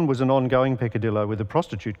 Yep. One was an ongoing peccadillo with a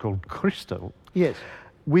prostitute called Crystal. Yes.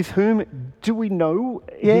 With whom, do we know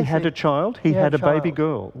he had a child? He had a baby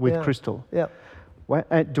girl with Crystal. Yeah.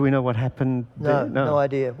 Do we know what happened there? No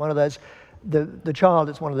idea. One of those, the child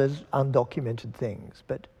is one of those undocumented things.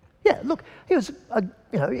 But yeah, look, he's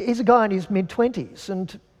a guy in his mid-20s,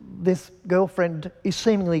 and this girlfriend is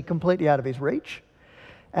seemingly completely out of his reach,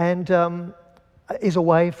 and is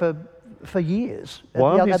away for years.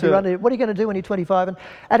 What are you going to do when you're 25?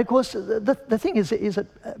 And of course, the thing is that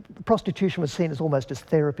prostitution was seen almost as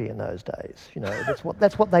therapy in those days.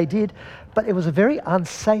 That's what they did, but it was a very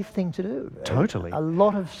unsafe thing to do. Totally. A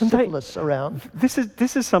lot of syphilis around. This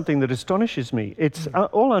is something that astonishes me. It's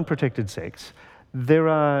all unprotected sex. There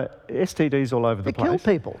are STDs all over the place. They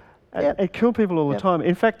kill people. It kill people all the time.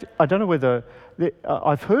 In fact, I don't know whether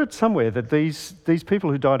I've heard somewhere that these people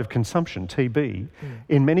who died of consumption, TB,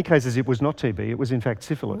 in many cases it was not TB, it was in fact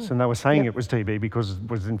syphilis, and they were saying it was TB because it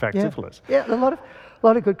was in fact syphilis. Yeah, a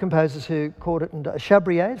lot of good composers who caught it, and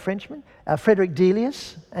Chabrier, the Frenchman, Frédéric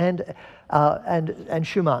Delius, and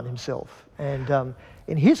Schumann himself. And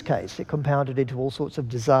in his case, it compounded into all sorts of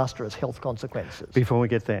disastrous health consequences. Before we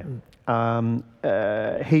get there,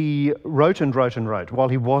 he wrote and wrote and wrote. While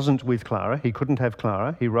he wasn't with Clara, he couldn't have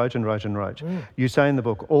Clara, he wrote and wrote and wrote. You say in the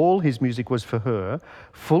book, all his music was for her,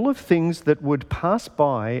 full of things that would pass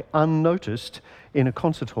by unnoticed in a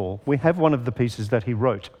concert hall. We have one of the pieces that he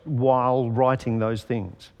wrote while writing those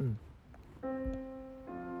things.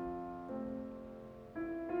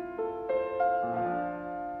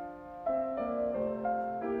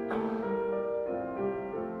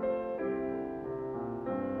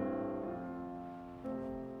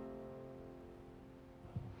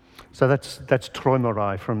 So that's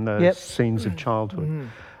Träumerei from the Yep. scenes of childhood.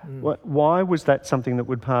 Why was that something that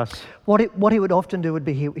would pass? What he would often do would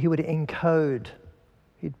be he would encode.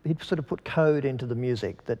 He'd sort of put code into the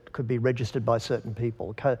music that could be registered by certain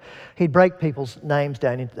people. He'd break people's names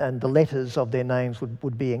down, and the letters of their names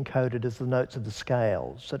would be encoded as the notes of the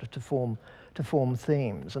scale, sort of to form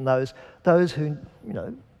themes. And those who, you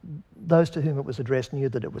know, those to whom it was addressed knew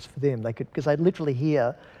that it was for them. They could, because they'd literally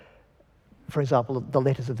hear, for example, the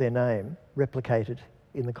letters of their name replicated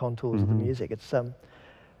in the contours of the music. It's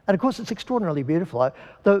and of course, it's extraordinarily beautiful.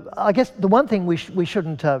 I guess the one thing we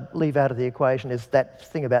shouldn't leave out of the equation is that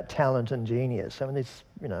thing about talent and genius. I mean,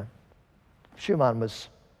 Schumann was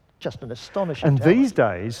just an astonishing And talent. these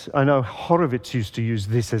days, I know Horowitz used to use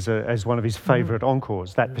this as one of his favourite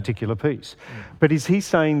encores, that particular piece. But is he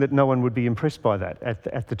saying that no one would be impressed by that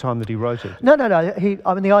at the time that he wrote it? No.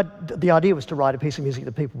 I mean, the idea was to write a piece of music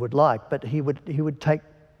that people would like, but he would take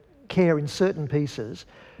care in certain pieces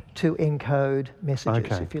to encode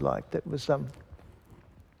messages, if you like. That was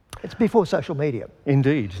it's before social media.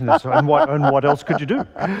 Indeed. And what else could you do?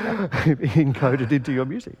 Encode it into your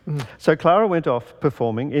music. So Clara went off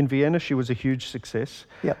performing. In Vienna, she was a huge success.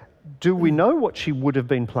 Yep. Do we know what she would have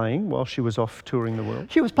been playing while she was off touring the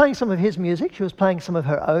world? She was playing some of his music. She was playing some of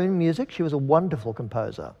her own music. She was a wonderful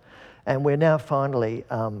composer. And we're now finally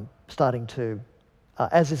starting to,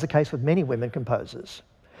 as is the case with many women composers,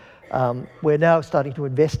 we're now starting to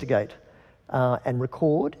investigate and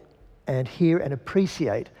record and hear and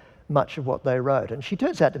appreciate much of what they wrote. And she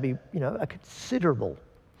turns out to be, you know, a considerable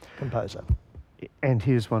composer. And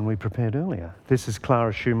here's one we prepared earlier. This is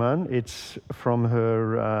Clara Schumann. It's from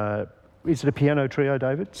her, is it a piano trio,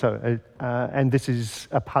 David? So, and this is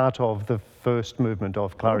a part of the first movement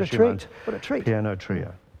of Clara Schumann's What a treat. piano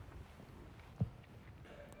trio.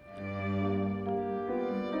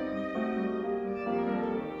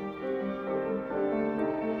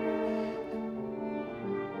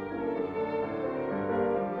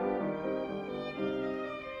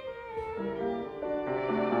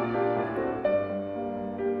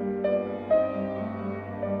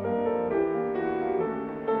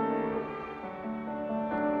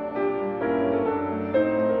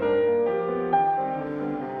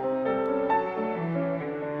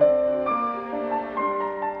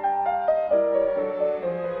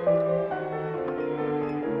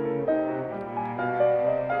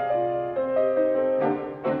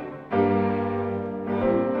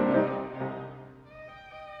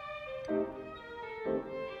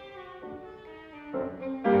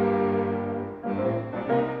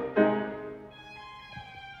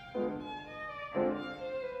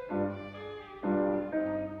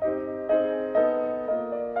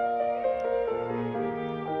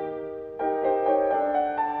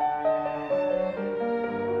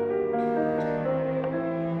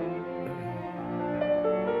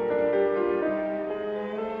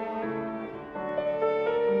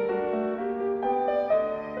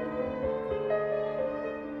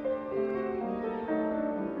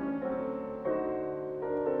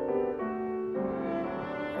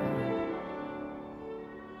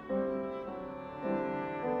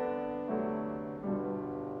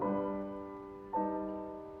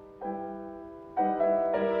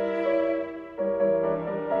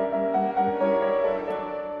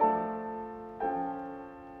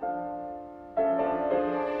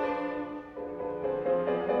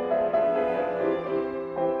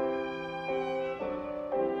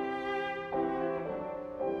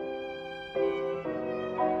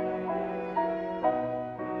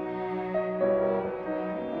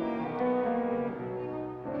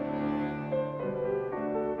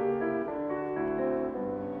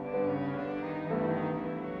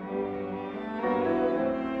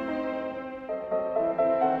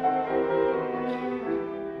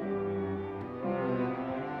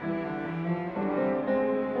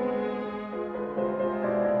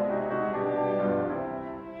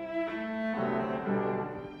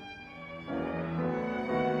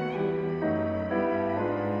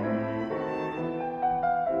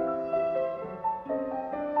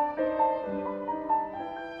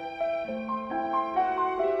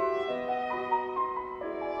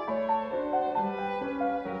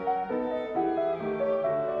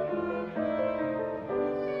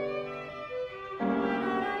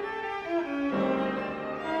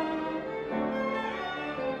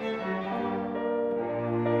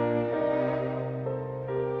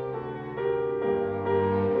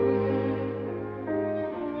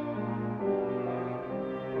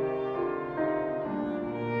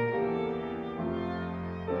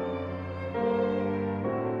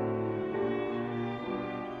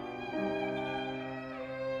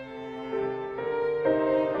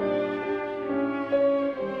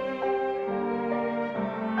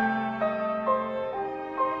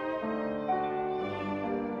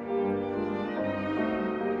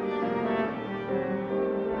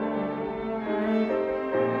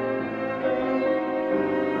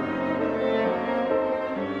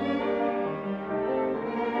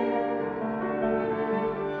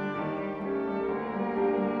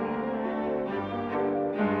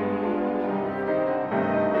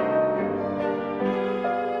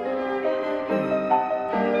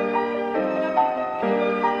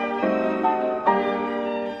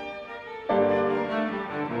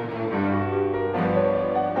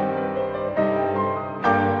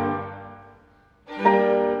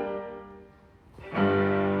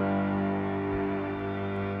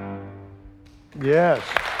 Yes.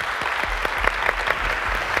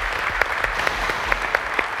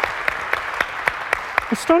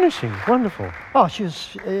 Astonishing, wonderful. Oh, she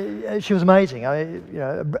was amazing.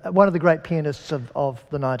 One of the great pianists of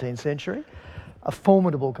the 19th century, a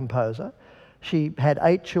formidable composer. She had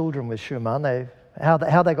 8 children with Schumann. How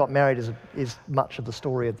they got married is much of the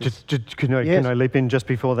story of this. Can I leap in just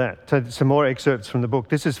before that? So some more excerpts from the book.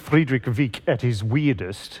 This is Friedrich Wieck at his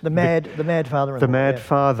weirdest. The mad father-in-law. The mad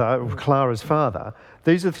father, Clara's father.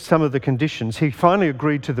 These are some of the conditions. He finally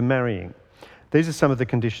agreed to the marrying. These are some of the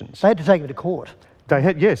conditions. They had to take him to court. They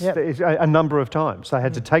had, yes, Yep. a number of times. They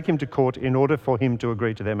had to take him to court in order for him to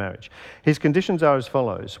agree to their marriage. His conditions are as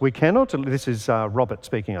follows. We cannot, this is Robert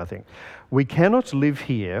speaking, I think. We cannot live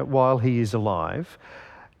here while he is alive,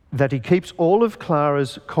 that he keeps all of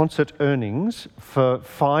Clara's concert earnings for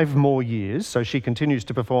 5 more years, so she continues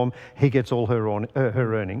to perform, he gets all her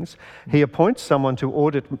earnings. He appoints someone to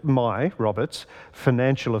audit Robert's,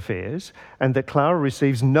 financial affairs, and that Clara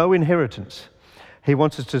receives no inheritance. He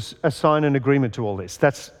wants us to assign an agreement to all this.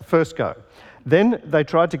 That's first go. Then they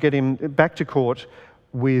tried to get him back to court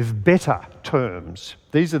with better terms.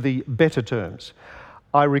 These are the better terms.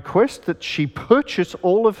 I request that she purchase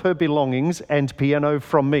all of her belongings and piano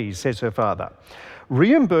from me, says her father.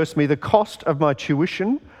 Reimburse me the cost of my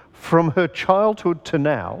tuition from her childhood to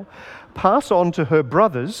now. Pass on to her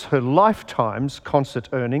brothers her lifetime's concert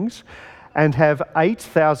earnings, and have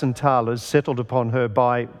 8,000 thalers settled upon her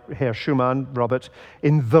by Herr Schumann, Robert,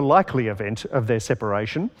 in the likely event of their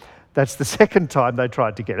separation. That's the second time they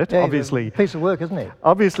tried to get it. Yeah, obviously, a piece of work, isn't it?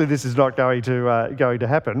 Obviously, this is not going to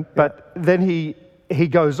happen. But then he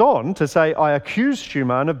goes on to say, I accuse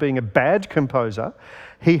Schumann of being a bad composer.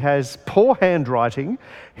 He has poor handwriting.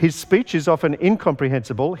 His speech is often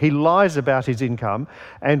incomprehensible. He lies about his income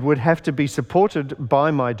and would have to be supported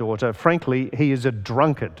by my daughter. Frankly, he is a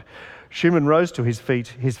drunkard. Schumann rose to his feet,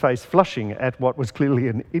 his face flushing at what was clearly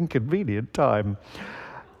an inconvenient time.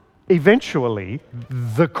 Eventually,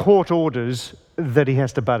 the court orders that he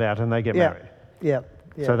has to butt out and they get married. Yeah.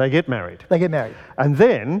 So they get married. They get married. And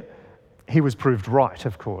then he was proved right,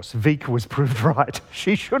 of course. Wieck was proved right.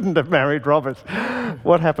 She shouldn't have married Robert.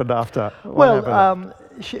 What happened after?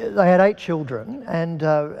 They had 8 children,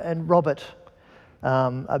 and Robert,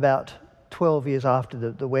 about 12 years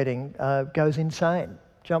after the wedding, goes insane.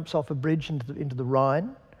 Jumps off a bridge into the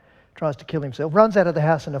Rhine, tries to kill himself, runs out of the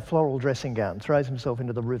house in a floral dressing gown, throws himself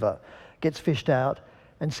into the river, gets fished out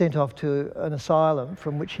and sent off to an asylum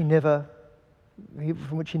from which he never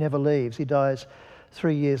leaves. He dies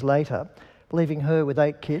 3 years later, leaving her with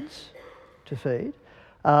 8 kids to feed,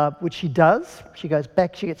 which she does. She goes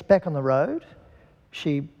back. She gets back on the road.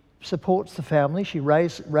 She supports the family. She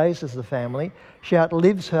raises the family. She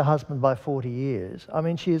outlives her husband by 40 years. I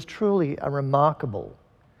mean, she is truly a remarkable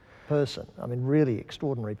person. I mean, really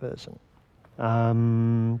extraordinary person.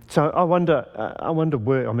 So I wonder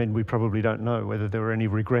where, I mean, we probably don't know whether there were any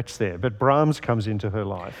regrets there, but Brahms comes into her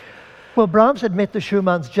life. Well, Brahms had met the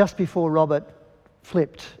Schumanns just before Robert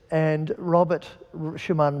flipped, and Robert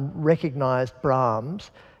Schumann recognised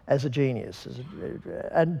Brahms as a genius.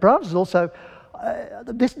 And Brahms is also,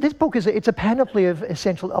 this book it's a panoply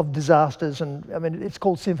of disasters, and I mean it's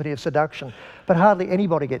called Symphony of Seduction, but hardly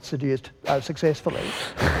anybody gets seduced successfully,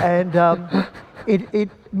 and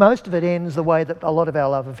most of it ends the way that a lot of our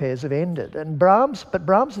love affairs have ended. And Brahms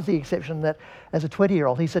is the exception, that as a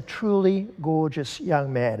 20-year-old he's a truly gorgeous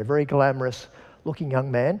young man, a very glamorous-looking young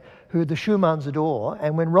man who the Schumanns adore.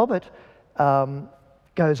 And when Robert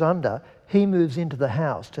goes under, he moves into the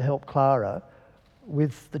house to help Clara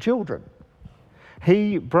with the children.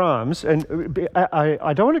 Brahms, and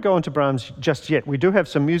I don't want to go on to Brahms just yet. We do have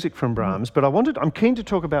some music from Brahms, but I'm keen to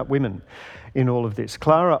talk about women in all of this.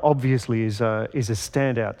 Clara obviously is a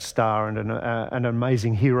standout star and an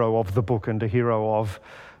amazing hero of the book and a hero of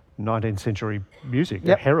 19th century music,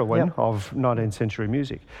 a heroine of 19th century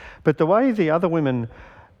music. But the way the other women,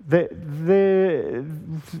 they're,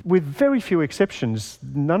 with very few exceptions,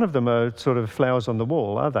 none of them are sort of flowers on the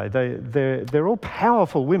wall, are they? They're all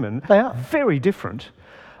powerful women. They are. Very different.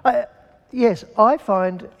 Yes, I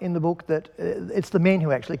find in the book that it's the men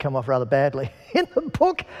who actually come off rather badly in the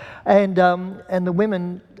book, and the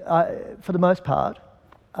women, for the most part,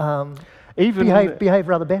 behave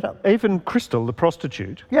rather better. Even Crystal, the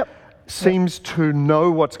prostitute, Yep. seems to know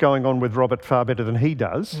what's going on with Robert far better than he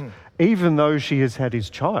does. Even though she has had his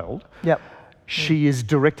child, she is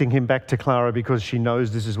directing him back to Clara because she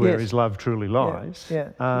knows this is where his love truly lies.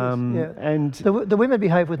 And the women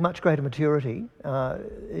behave with much greater maturity,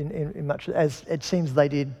 in much as it seems they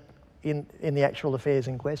did in the actual affairs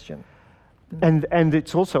in question. And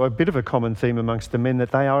it's also a bit of a common theme amongst the men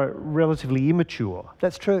that they are relatively immature,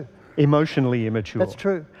 That's true. emotionally immature. That's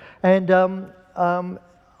true. And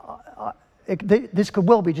this could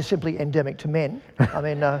well be just simply endemic to men. I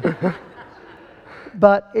mean,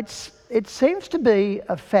 but it seems to be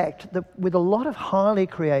a fact that with a lot of highly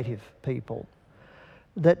creative people,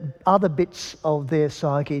 that other bits of their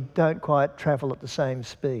psyche don't quite travel at the same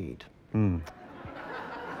speed.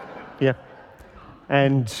 Yeah.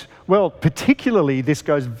 And, well, particularly this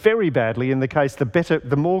goes very badly in the case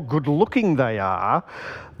the more good-looking they are,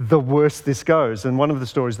 the worse this goes. And one of the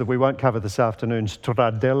stories that we won't cover this afternoon,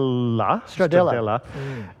 Stradella,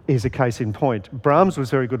 is a case in point. Brahms was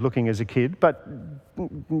very good-looking as a kid, but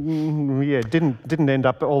didn't end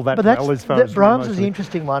up all that well as far as Brahms is the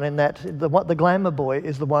interesting one in that the glamour boy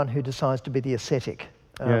is the one who decides to be the ascetic.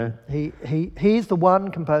 He's the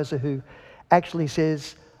one composer who actually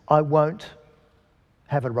says, I won't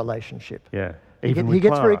have a relationship. Yeah. He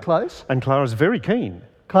gets very close. And Clara's very keen.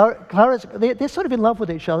 They're sort of in love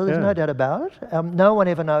with each other, there's no doubt about it. No one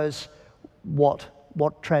ever knows what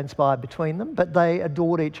transpired between them, but they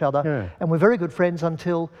adored each other and were very good friends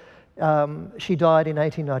until she died in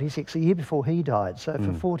 1896, a year before he died. So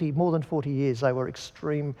for more than 40 years, they were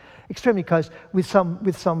extremely close, with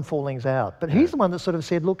some fallings out. But he's the one that sort of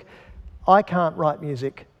said, look, I can't write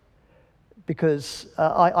music because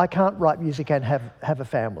I can't write music and have a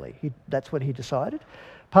family. That's what he decided.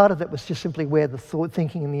 Part of that was just simply where the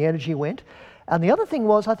thinking and the energy went. And the other thing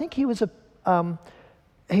was, I think he was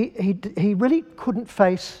he really couldn't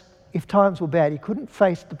face, if times were bad, he couldn't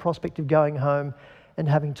face the prospect of going home and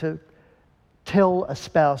having to tell a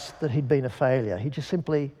spouse that he'd been a failure. He just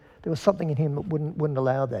simply, there was something in him that wouldn't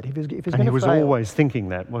allow that. If he was always thinking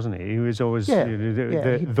that, wasn't he? He was always,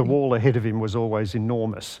 the wall ahead of him was always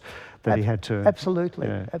enormous. That he had to absolutely.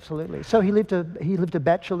 So he lived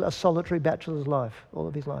a solitary bachelor's life all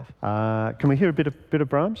of his life. Can we hear a bit of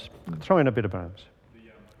Brahms? Throw in a bit of Brahms.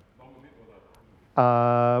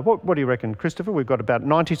 What do you reckon, Christopher? We've got about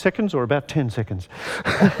 90 seconds or about 10 seconds.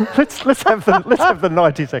 let's have the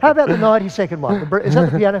 90 seconds. How about the 90-second one? Is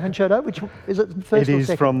that the piano concerto? Which is it? The first it or is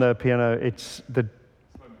second? From the piano. It's the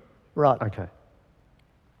right. Okay.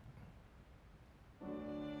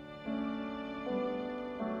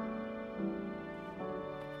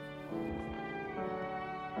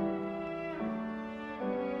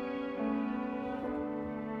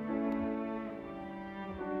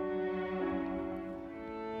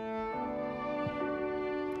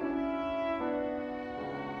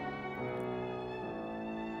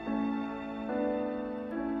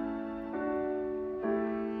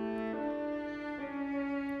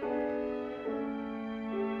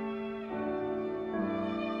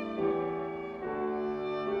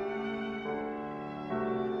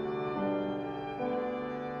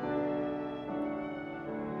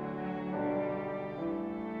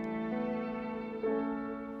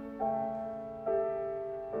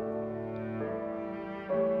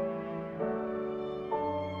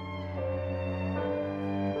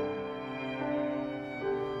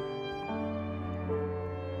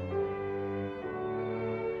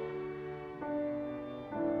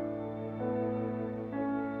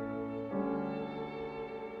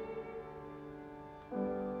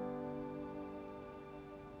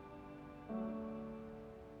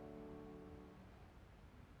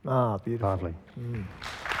 Ah, beautiful. Lovely.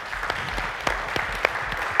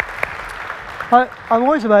 I'm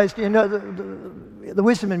always amazed, you know, the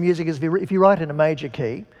wisdom in music is if you write in a major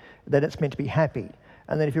key, then it's meant to be happy.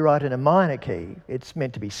 And then if you write in a minor key, it's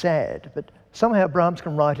meant to be sad. But somehow Brahms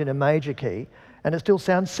can write in a major key and it still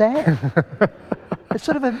sounds sad. It's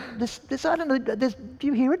sort of this I don't know, do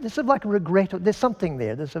you hear it? There's sort of like a regret, there's something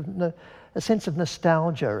there. There's a sense of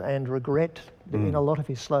nostalgia and regret in a lot of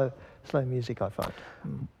his slow music, I find.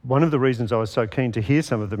 One of the reasons I was so keen to hear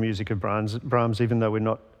some of the music of Brahms, even though we're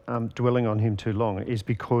not dwelling on him too long, is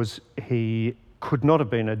because he could not have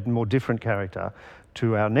been a more different character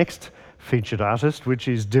to our next featured artist, which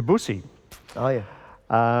is Debussy. Oh,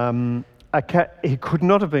 yeah. He could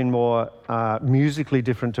not have been more musically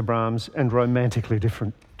different to Brahms and romantically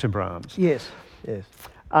different to Brahms. Yes.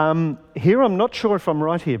 Here, I'm not sure if I'm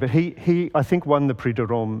right here, but he I think, won the Prix de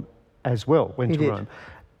Rome as well, went to Rome.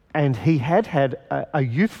 And he had a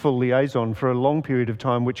youthful liaison for a long period of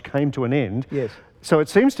time, which came to an end. Yes. So it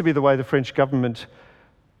seems to be the way the French government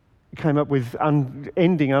came up with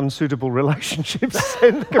ending unsuitable relationships,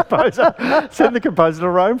 send the composer to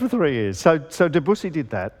Rome for 3 years. So Debussy did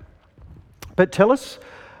that. But tell us,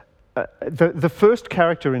 the first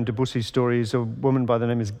character in Debussy's story is a woman by the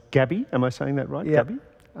name of Gaby. Am I saying that right? Yep. Gaby?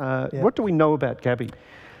 What do we know about Gaby?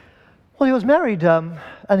 Well, he was married, and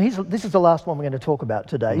this is the last one we're going to talk about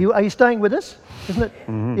today. Are you staying with us? Isn't it?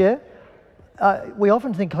 Mm-hmm. Yeah? We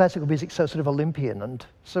often think classical music's so sort of Olympian and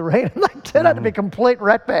serene, and they turn out to be complete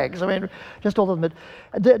ratbags. I mean, just all of them.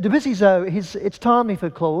 Debussy's, though, it's timely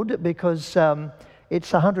for Claude because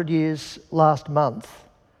it's 100 years last month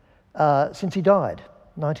since he died,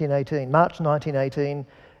 1918, March 1918,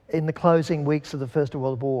 in the closing weeks of the First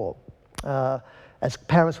World War. As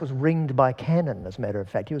Paris was ringed by cannon, as a matter of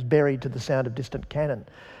fact. He was buried to the sound of distant cannon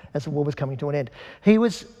as the war was coming to an end. He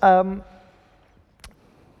was, I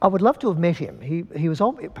would love to have met him. He was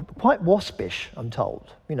quite waspish, I'm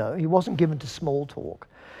told. You know, he wasn't given to small talk.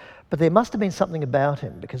 But there must have been something about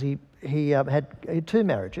him because he had 2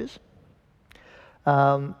 marriages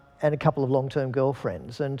and a couple of long-term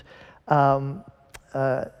girlfriends. And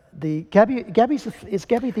Gabby is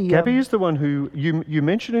the one who you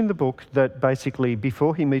mention in the book that basically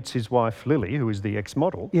before he meets his wife Lily, who is the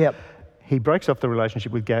ex-model, he breaks off the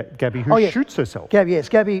relationship with Gabby, who shoots herself.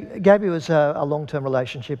 Gabby was a long-term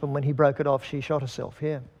relationship, and when he broke it off, she shot herself.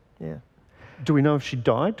 Yeah. Do we know if she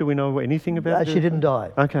died? Do we know anything about her? She didn't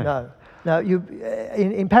die. Okay. No.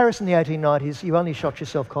 In Paris in the 1890s, you only shot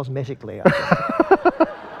yourself cosmetically, I think.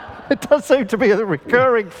 It does seem to be a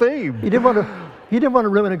recurring theme. You didn't want to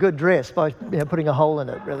ruin a good dress by putting a hole in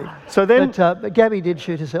it, really. So then, but Gabby did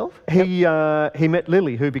shoot herself. He met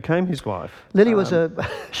Lily, who became his wife. Lily was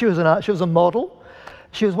she was a model.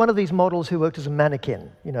 She was one of these models who worked as a mannequin.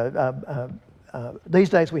 You know, these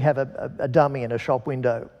days we have a dummy in a shop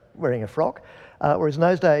window wearing a frock, whereas in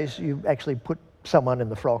those days you actually put someone in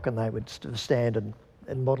the frock and they would stand and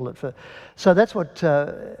model it for. So that's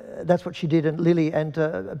what she did. And Lily, and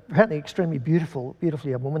apparently extremely beautiful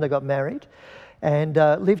young woman. They got married, and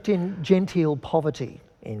lived in genteel poverty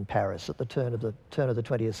in Paris at the turn of the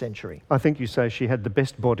 20th century. I think you say she had the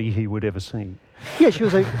best body he would ever see. Yeah, she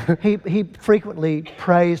was. He frequently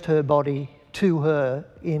praised her body to her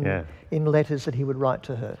in letters that he would write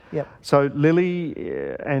to her. Yep. So Lily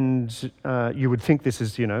and you would think this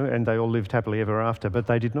is, and they all lived happily ever after, but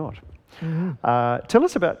they did not. Mm-hmm. Tell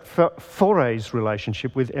us about Fauré's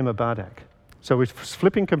relationship with Emma Bardac. So we're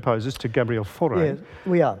flipping composers to Gabriel Fauré. Yeah,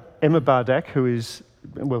 we are. Emma Bardac, who is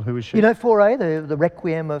she? You know Fauré, the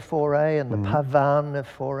Requiem of Fauré and the Pavane of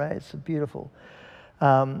Fauré. It's beautiful.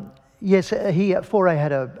 Yes, Fauré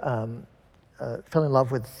had fell in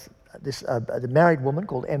love with the married woman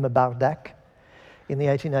called Emma Bardac in the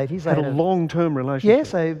 1880s. They had a long-term relationship.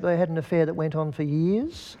 Yes, they had an affair that went on for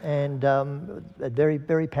years, and very,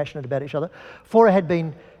 very passionate about each other. Fauré had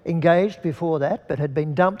been engaged before that, but had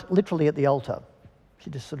been dumped literally at the altar. She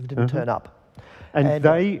just sort of didn't turn up. And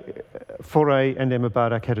Fauré and Emma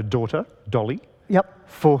Bardac had a daughter, Dolly. Yep.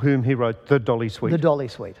 For whom he wrote the Dolly Suite. The Dolly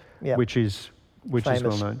Suite. Yeah. Which is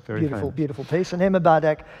well known, very famous. Beautiful piece. And Emma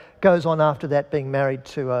Bardac goes on after that, being married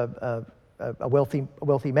to a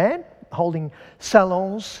wealthy man, holding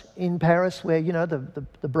salons in Paris where,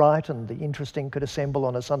 the bright and the interesting could assemble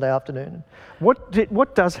on a Sunday afternoon.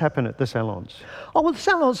 What does happen at the salons? Oh, well, the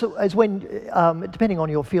salons is when, depending on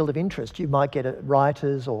your field of interest, you might get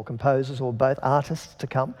writers or composers or both artists to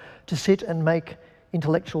come to sit and make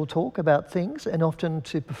intellectual talk about things, and often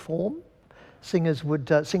to perform. Singers would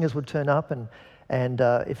turn up, and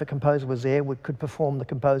if a composer was there, could perform the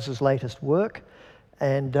composer's latest work,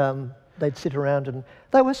 and they'd sit around, and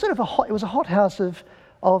they were sort of it was a hothouse of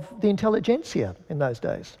the intelligentsia in those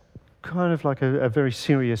days. Kind of like a very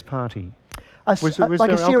serious party. Was there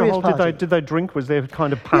like a serious alcohol? party. Did they drink? Was there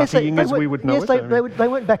kind of partying as we would know it? Yes, they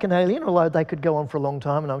weren't bacchanalian, although they could go on for a long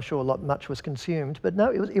time, and I'm sure much was consumed. But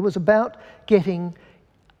no, it was about getting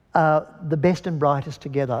the best and brightest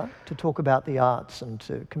together to talk about the arts and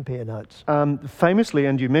to compare notes. Famously,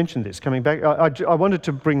 and you mentioned this, coming back, I wanted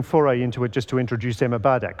to bring Fauré into it just to introduce Emma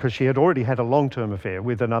Bardac, because she had already had a long-term affair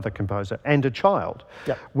with another composer and a child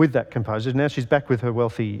with that composer. Now she's back with her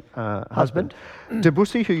wealthy husband.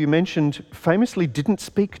 Debussy, who you mentioned, famously didn't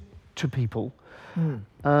speak to people.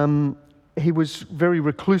 He was very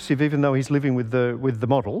reclusive, even though he's living with the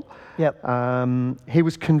model. Yep. He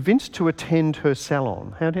was convinced to attend her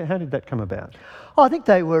salon. How did that come about? Oh, I think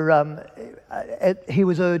they were. He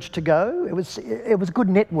was urged to go. It was good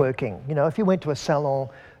networking. If you went to a salon,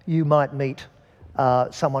 you might meet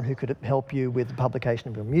someone who could help you with the publication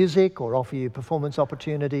of your music or offer you performance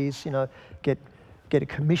opportunities. Get a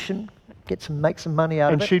commission. Make some money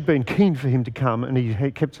out of it. And she'd been keen for him to come, and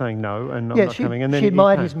he kept saying no, and I'm not coming. And then she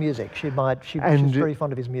admired his music. She was very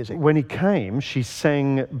fond of his music. When he came, she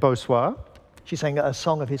sang Beau Soir. She sang a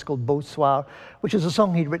song of his called Beau Soir, which is a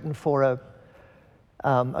song he'd written for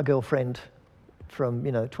a girlfriend from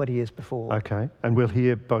 20 years before. Okay, and we'll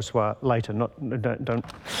hear Bonsoir later. Don't.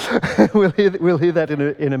 we'll hear that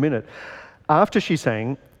in a minute. After she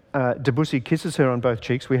sang, Debussy kisses her on both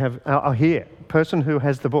cheeks. We have here person who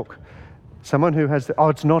has the book, someone who has.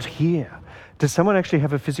 It's not here. Does someone actually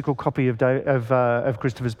have a physical copy of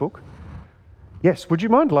Christopher's book? Yes. Would you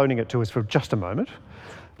mind loaning it to us for just a moment?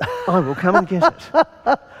 I will come and get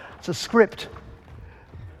it. It's a script.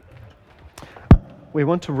 We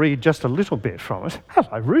want to read just a little bit from it.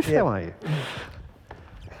 Hello, Ruth. Yeah. How are you?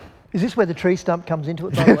 Is this where the tree stump comes into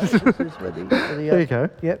it, by the way? Is this where There you go.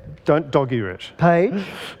 Yep. Don't dog-ear it. Page.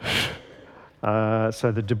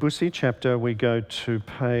 So the Debussy chapter, we go to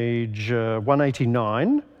page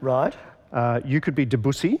 189. Right. You could be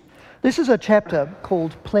Debussy. This is a chapter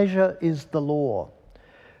called Pleasure is the Law,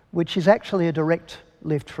 which is actually a direct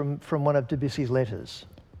lift from one of Debussy's letters.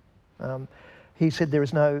 He said there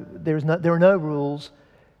are no rules,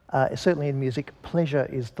 certainly in music. Pleasure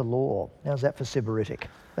is the law. How's that for Sybaritic?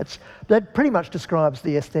 That pretty much describes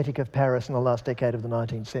the aesthetic of Paris in the last decade of the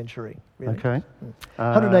 19th century. Really. Okay.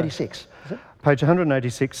 186, is it? Page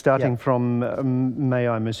 186, starting Yeah. from May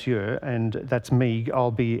I, Monsieur, and that's me. I'll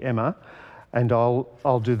be Emma, and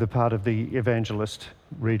I'll do the part of the evangelist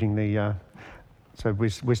reading the. So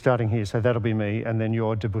we're starting here. So that'll be me, and then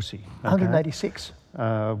you're Debussy. Okay? 186.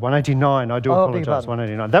 189. I do Oh, beg your apologise. pardon.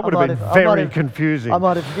 189. That would have been very confusing. I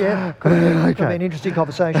might have, yeah. Could have been an interesting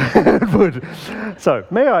conversation. It would. So,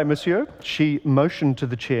 may I, Monsieur? She motioned to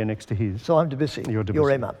the chair next to his. So I'm Debussy. You're Debussy.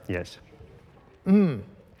 You're Emma. Yes.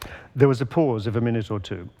 There was a pause of a minute or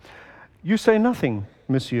two. You say nothing,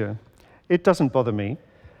 Monsieur. It doesn't bother me.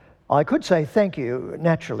 I could say thank you,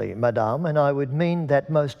 naturally, madame, and I would mean that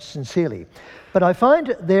most sincerely. But I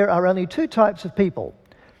find there are only two types of people.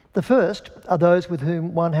 The first are those with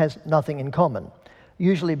whom one has nothing in common,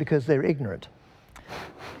 usually because they're ignorant.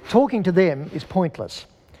 Talking to them is pointless.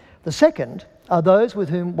 The second are those with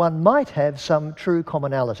whom one might have some true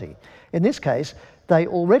commonality. In this case, they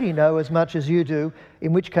already know as much as you do,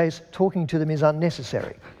 in which case talking to them is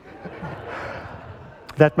unnecessary.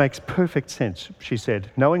 That makes perfect sense, she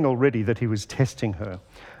said, knowing already that he was testing her.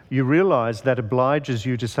 You realise that obliges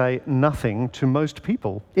you to say nothing to most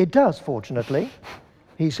people. It does, fortunately,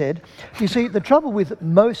 he said. You see, the trouble with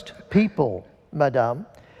most people, madame,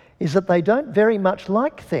 is that they don't very much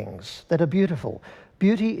like things that are beautiful.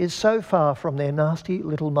 Beauty is so far from their nasty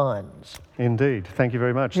little minds. Indeed. Thank you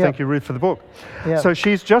very much. Yeah. Thank you, Ruth, for the book. Yeah. So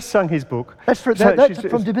she's just sung his book. That's So that's she's-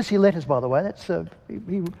 from Debussy letters, by the way. That's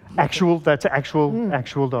actual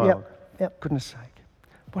dialogue. Yep. Goodness sake.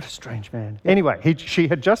 What a strange man. Anyway, she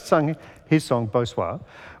had just sung his song, Bonsoir,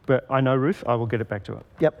 but I know Ruth, I will get it back to her.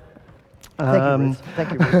 Yep. Thank you, Ruth.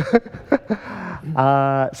 Thank you, Ruth.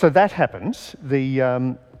 So that happens,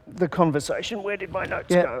 the conversation, where did my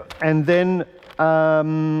notes go? And then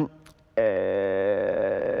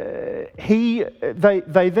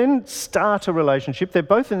they then start a relationship. They're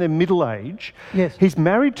both in their middle age. Yes. He's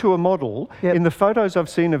married to a model. Yep. In the photos I've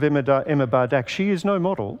seen of Emma Bardak, she is no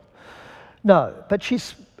model. No, but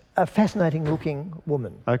she's a fascinating-looking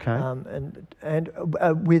woman. Okay. And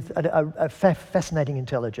with a fascinating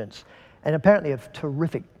intelligence, and apparently a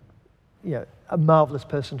terrific, a marvellous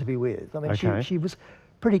person to be with. I mean, Okay. she was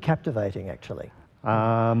pretty captivating, actually.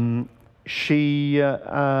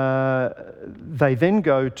 They then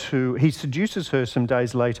go to, he seduces her some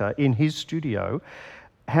days later in his studio.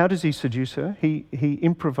 How does he seduce her? He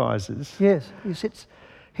improvises. Yes,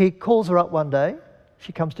 he calls her up one day,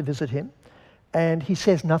 she comes to visit him, and he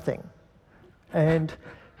says nothing. And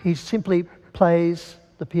he simply plays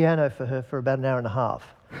the piano for her for about an hour and a half.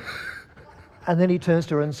 And then he turns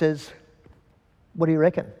to her and says, "What do you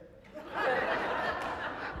reckon?"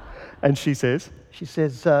 And she says? She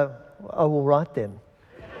says, "Oh, all right then."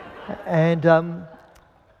 And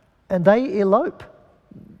they elope.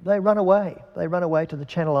 They run away. They run away to the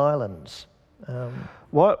Channel Islands.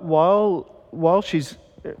 While she's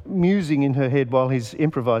musing in her head while he's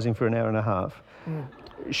improvising for an hour and a half,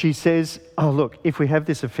 she says, "Oh, look, if we have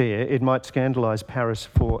this affair, it might scandalise Paris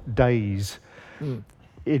for days."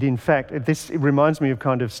 It reminds me of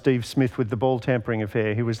kind of Steve Smith with the ball tampering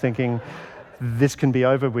affair. He was thinking, this can be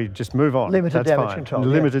over, we just move on. Limited That's damage fine. control,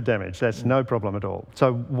 Limited damage, that's no problem at all.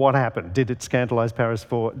 So what happened? Did it scandalise Paris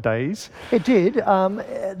for days? It did,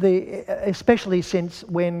 especially since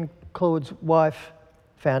when Claude's wife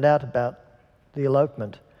found out about the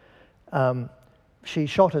elopement, she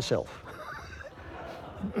shot herself.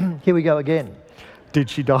 Here we go again. Did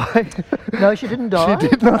she die? No, she didn't die. She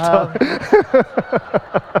did not die.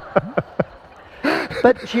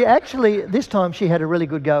 But she actually, this time she had a really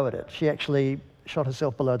good go at it. She actually shot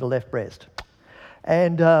herself below the left breast.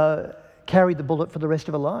 And carry the bullet for the rest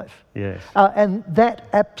of her life. Yes. And that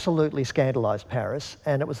absolutely scandalised Paris,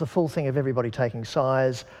 and it was the full thing of everybody taking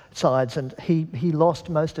sides, and he lost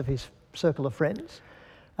most of his circle of friends.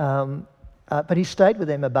 But he stayed with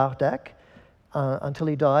Emma Bardak until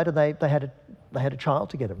he died, and they had a child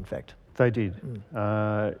together, in fact. They did.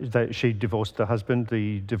 She divorced the husband.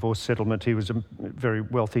 The divorce settlement, he was very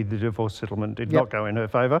wealthy. The divorce settlement did not go in her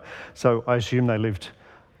favour. So I assume they lived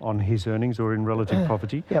on his earnings or in relative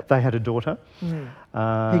poverty. They had a daughter.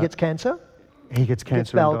 He gets cancer. He gets cancer.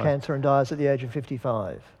 Gets bowel cancer and dies at the age of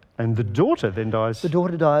 55. And the daughter then dies. The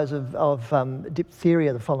daughter dies of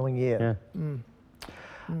diphtheria the following year.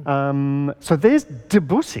 Yeah. So there's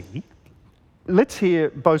Debussy. Let's hear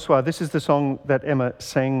Bonsoir. This is the song that Emma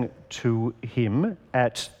sang to him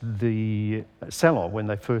at the salon when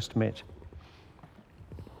they first met.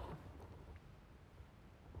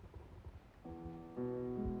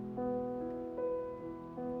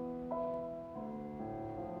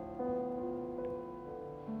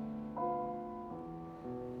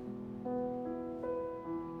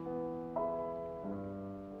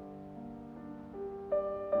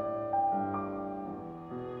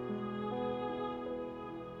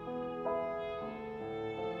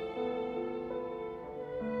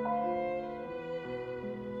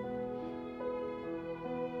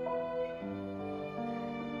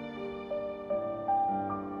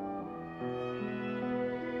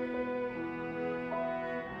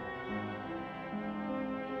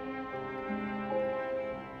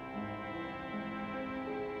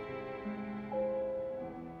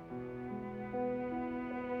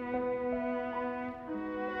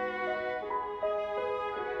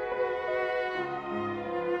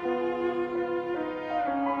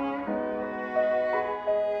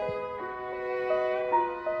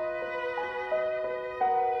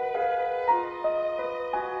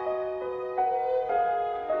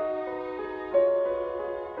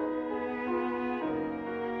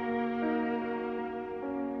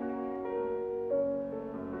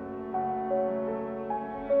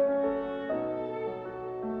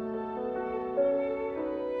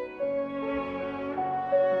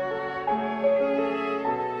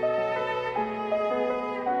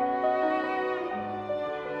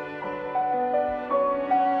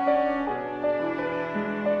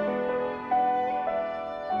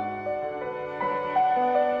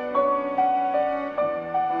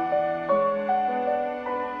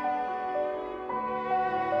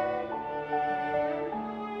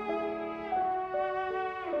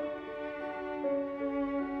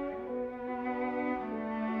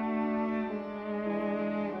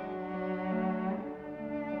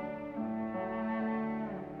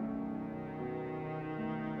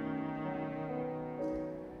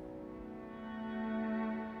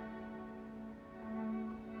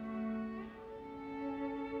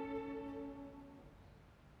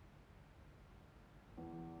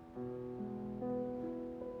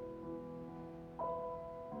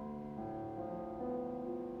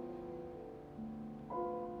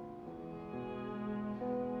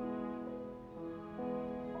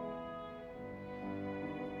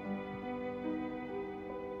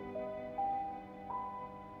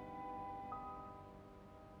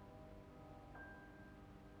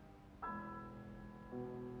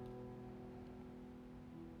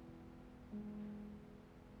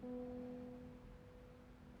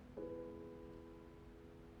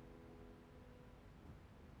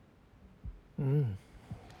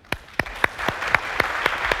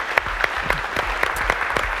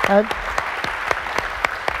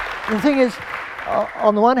 The thing is,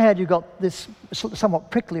 on the one hand, you've got this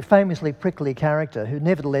somewhat famously prickly character who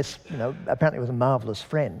nevertheless, apparently was a marvellous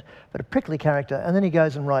friend, but a prickly character, and then he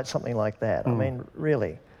goes and writes something like that. I mean,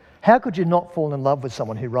 really. How could you not fall in love with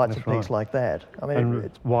someone who writes a piece like that? I mean,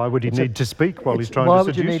 and why would he need to speak while he's trying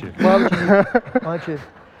to seduce you? Why would you?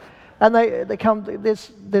 And they come.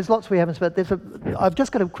 There's lots we haven't spoken. I've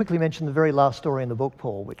just got to quickly mention the very last story in the book,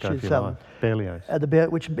 Paul, which is Berlioz.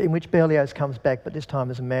 In which Berlioz comes back, but this time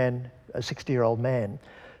as a man, a 60-year-old man,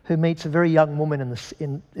 who meets a very young woman in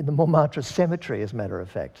the Montmartre cemetery, as a matter of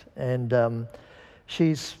fact, and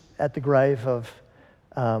she's at the grave of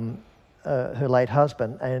her late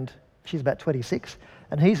husband, and she's about 26,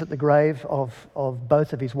 and he's at the grave of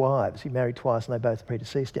both of his wives. He married twice, and they both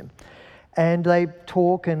predeceased him. And they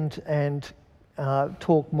talk and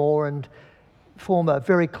talk more and form a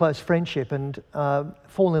very close friendship and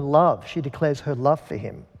fall in love. She declares her love for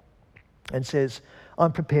him and says,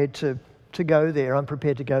 I'm prepared to go there. I'm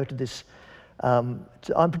prepared to go to this. I'm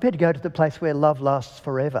prepared to go to the place where love lasts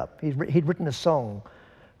forever. He'd written a song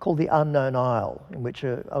called The Unknown Isle, in which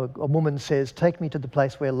a woman says, take me to the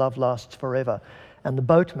place where love lasts forever. And the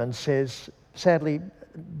boatman says, sadly,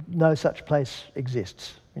 no such place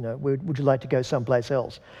exists. You know, would you like to go someplace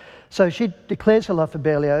else? So she declares her love for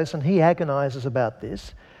Berlioz, and he agonises about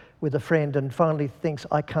this with a friend, and finally thinks,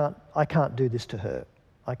 I can't do this to her.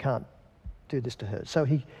 I can't do this to her. So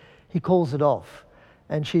he calls it off,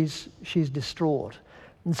 and she's distraught.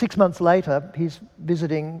 And 6 months later, he's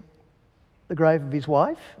visiting the grave of his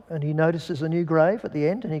wife, and he notices a new grave at the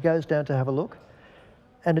end, and he goes down to have a look,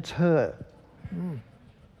 and it's her.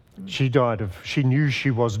 She knew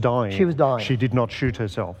she was dying. She was dying. She did not shoot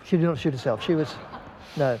herself. She did not shoot herself. She was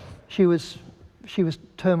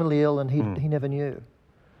terminally ill, and he never knew.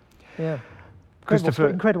 Yeah. Christopher,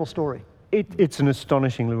 incredible story. It's an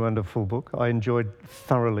astonishingly wonderful book. I enjoyed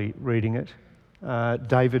thoroughly reading it.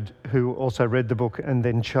 David, who also read the book and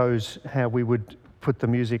then chose how we would put the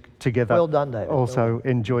music together. Well done, David. Also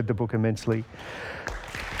enjoyed the book immensely.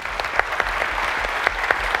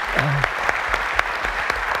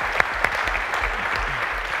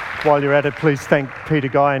 While you're at it, please thank Peter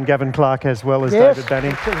Guy and Gavin Clark as well as David Banney.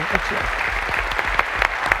 Excellent.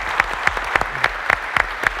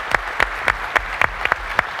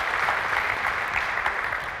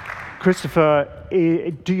 Christopher,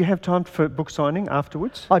 do you have time for book signing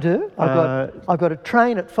afterwards? I do. I've got a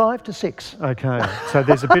train at 5 to 6. Okay, so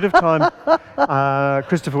there's a bit of time.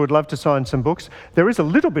 Christopher would love to sign some books. There is a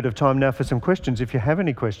little bit of time now for some questions, if you have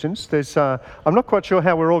any questions. I'm not quite sure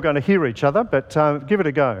how we're all going to hear each other, but give it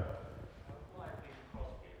a go.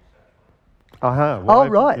 Oh,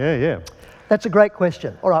 right. Yeah. That's a great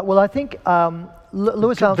question. All right, well, I think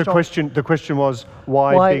Louis Armstrong... The question was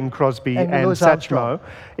why Bing Crosby and Satchmo,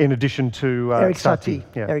 in addition to Eric Satie. Satie.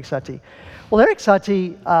 Yeah. Eric Satie. Well, Eric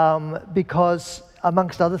Satie, because,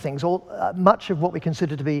 amongst other things, much of what we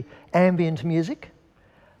consider to be ambient music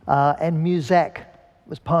and muzak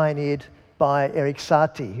was pioneered by Eric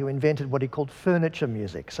Satie, who invented what he called furniture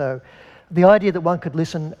music. So the idea that one could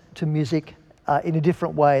listen to music in a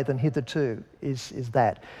different way than hitherto is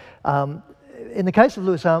that. In the case of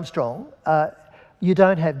Louis Armstrong, you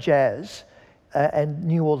don't have jazz and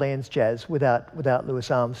New Orleans jazz without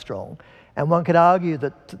Louis Armstrong. And one could argue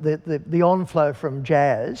that the onflow from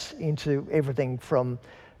jazz into everything from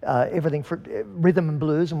rhythm and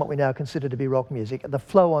blues and what we now consider to be rock music, the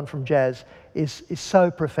flow on from jazz is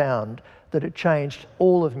so profound that it changed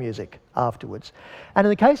all of music afterwards. And in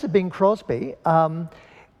the case of Bing Crosby,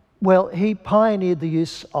 well, he pioneered the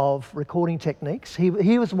use of recording techniques. He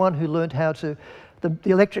was the one who learned how to... The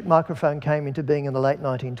electric microphone came into being in the late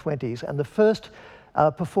 1920s, and the first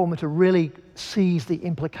performer to really seize the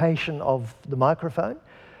implication of the microphone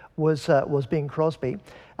was Bing Crosby.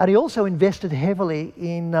 And he also invested heavily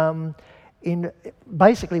in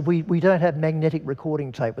basically, we don't have magnetic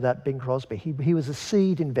recording tape without Bing Crosby. He was a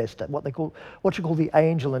seed investor, what you call the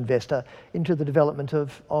angel investor, into the development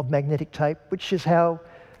of magnetic tape, which is how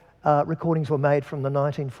recordings were made from the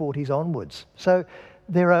 1940s onwards. So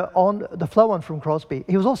the flow on from Crosby.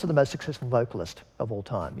 He was also the most successful vocalist of all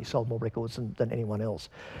time. He sold more records than anyone else.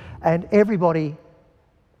 And everybody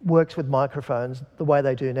works with microphones the way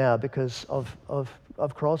they do now because of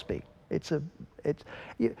Crosby. You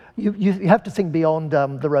have to think beyond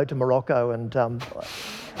the road to Morocco, and I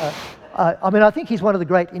mean, I think he's one of the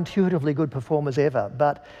great intuitively good performers ever,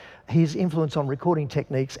 but his influence on recording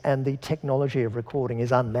techniques and the technology of recording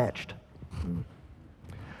is unmatched.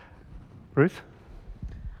 Ruth?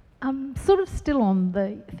 Sort of still on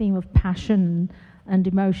the theme of passion and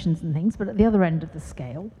emotions and things, but at the other end of the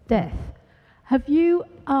scale, death. Have you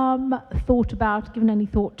given any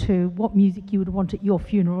thought to what music you would want at your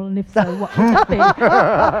funeral, and if so, what would it be?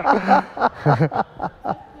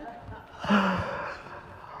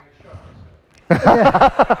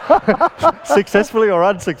 Successfully or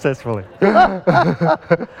unsuccessfully?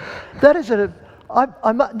 That is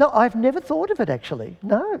no, I've never thought of it actually.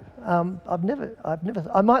 No, I've never.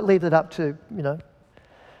 I might leave it up to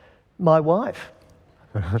my wife,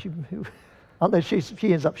 unless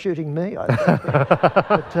she ends up shooting me. I think.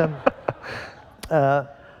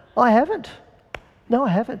 But I haven't. No, I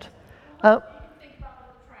haven't.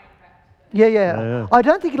 Yeah. I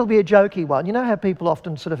don't think it'll be a jokey one. You know how people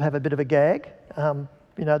often sort of have a bit of a gag.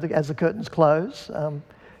 As the curtains close.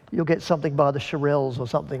 You'll get something by the Shirelles or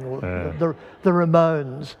something, or the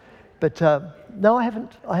Ramones. But no, I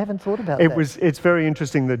haven't thought about that. It's very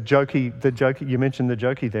interesting, the jokey, you mentioned the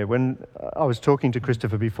jokey there. When I was talking to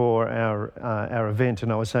Christopher before our event,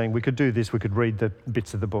 and I was saying we could do this, we could read the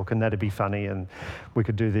bits of the book and that'd be funny, and we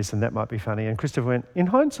could do this and that might be funny. And Christopher went, in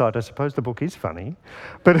hindsight, I suppose the book is funny,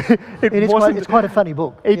 but it's quite a funny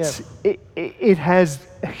book. It has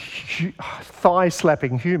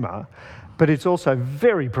thigh-slapping humour, but it's also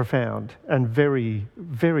very profound and very,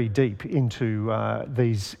 very deep into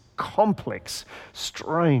these complex,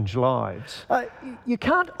 strange lives. You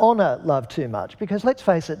can't honour love too much because, let's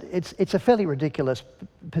face it, it's a fairly ridiculous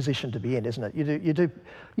position to be in, isn't it?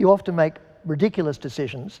 You often make ridiculous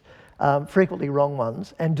decisions, frequently wrong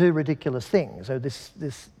ones, and do ridiculous things. So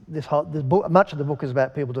much of the book is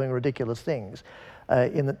about people doing ridiculous things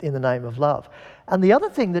in the name of love. And the other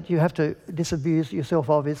thing that you have to disabuse yourself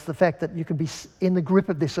of is the fact that you can be in the grip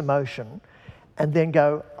of this emotion and then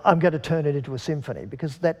go, I'm going to turn it into a symphony,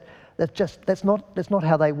 because that's not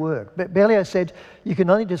how they work. But Berlioz said, you can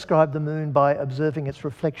only describe the moon by observing its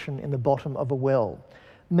reflection in the bottom of a well,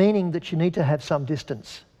 meaning that you need to have some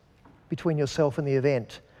distance between yourself and the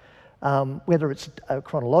event, whether it's a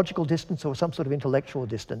chronological distance or some sort of intellectual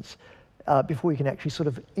distance, before you can actually sort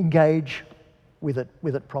of engage with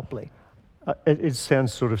it properly. It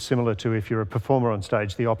sounds sort of similar to if you're a performer on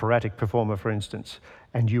stage, the operatic performer, for instance,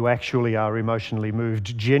 and you actually are emotionally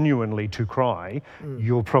moved genuinely to cry,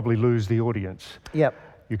 you'll probably lose the audience. Yep.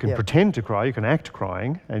 You can pretend to cry, you can act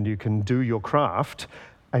crying, and you can do your craft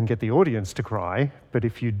and get the audience to cry, but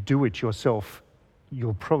if you do it yourself,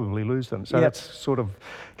 you'll probably lose them. So that's sort of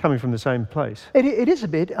coming from the same place. It is a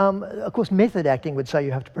bit. Of course, method acting would say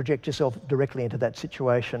you have to project yourself directly into that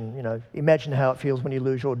situation. You know, imagine how it feels when you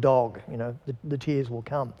lose your dog. You know, the tears will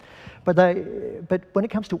come. But when it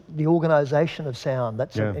comes to the organisation of sound,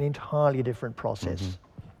 that's an entirely different process.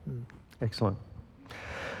 Excellent.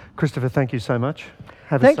 Christopher, thank you so much.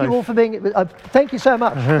 Thank you all for being. Thank you so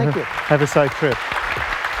much. Thank you. Have a safe trip.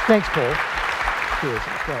 Thanks, Paul. Cheers.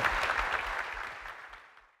 That's great.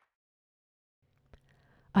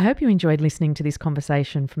 I hope you enjoyed listening to this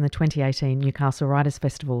conversation from the 2018 Newcastle Writers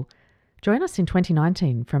Festival. Join us in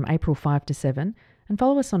 2019 from April 5 to 7 and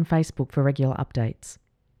follow us on Facebook for regular updates.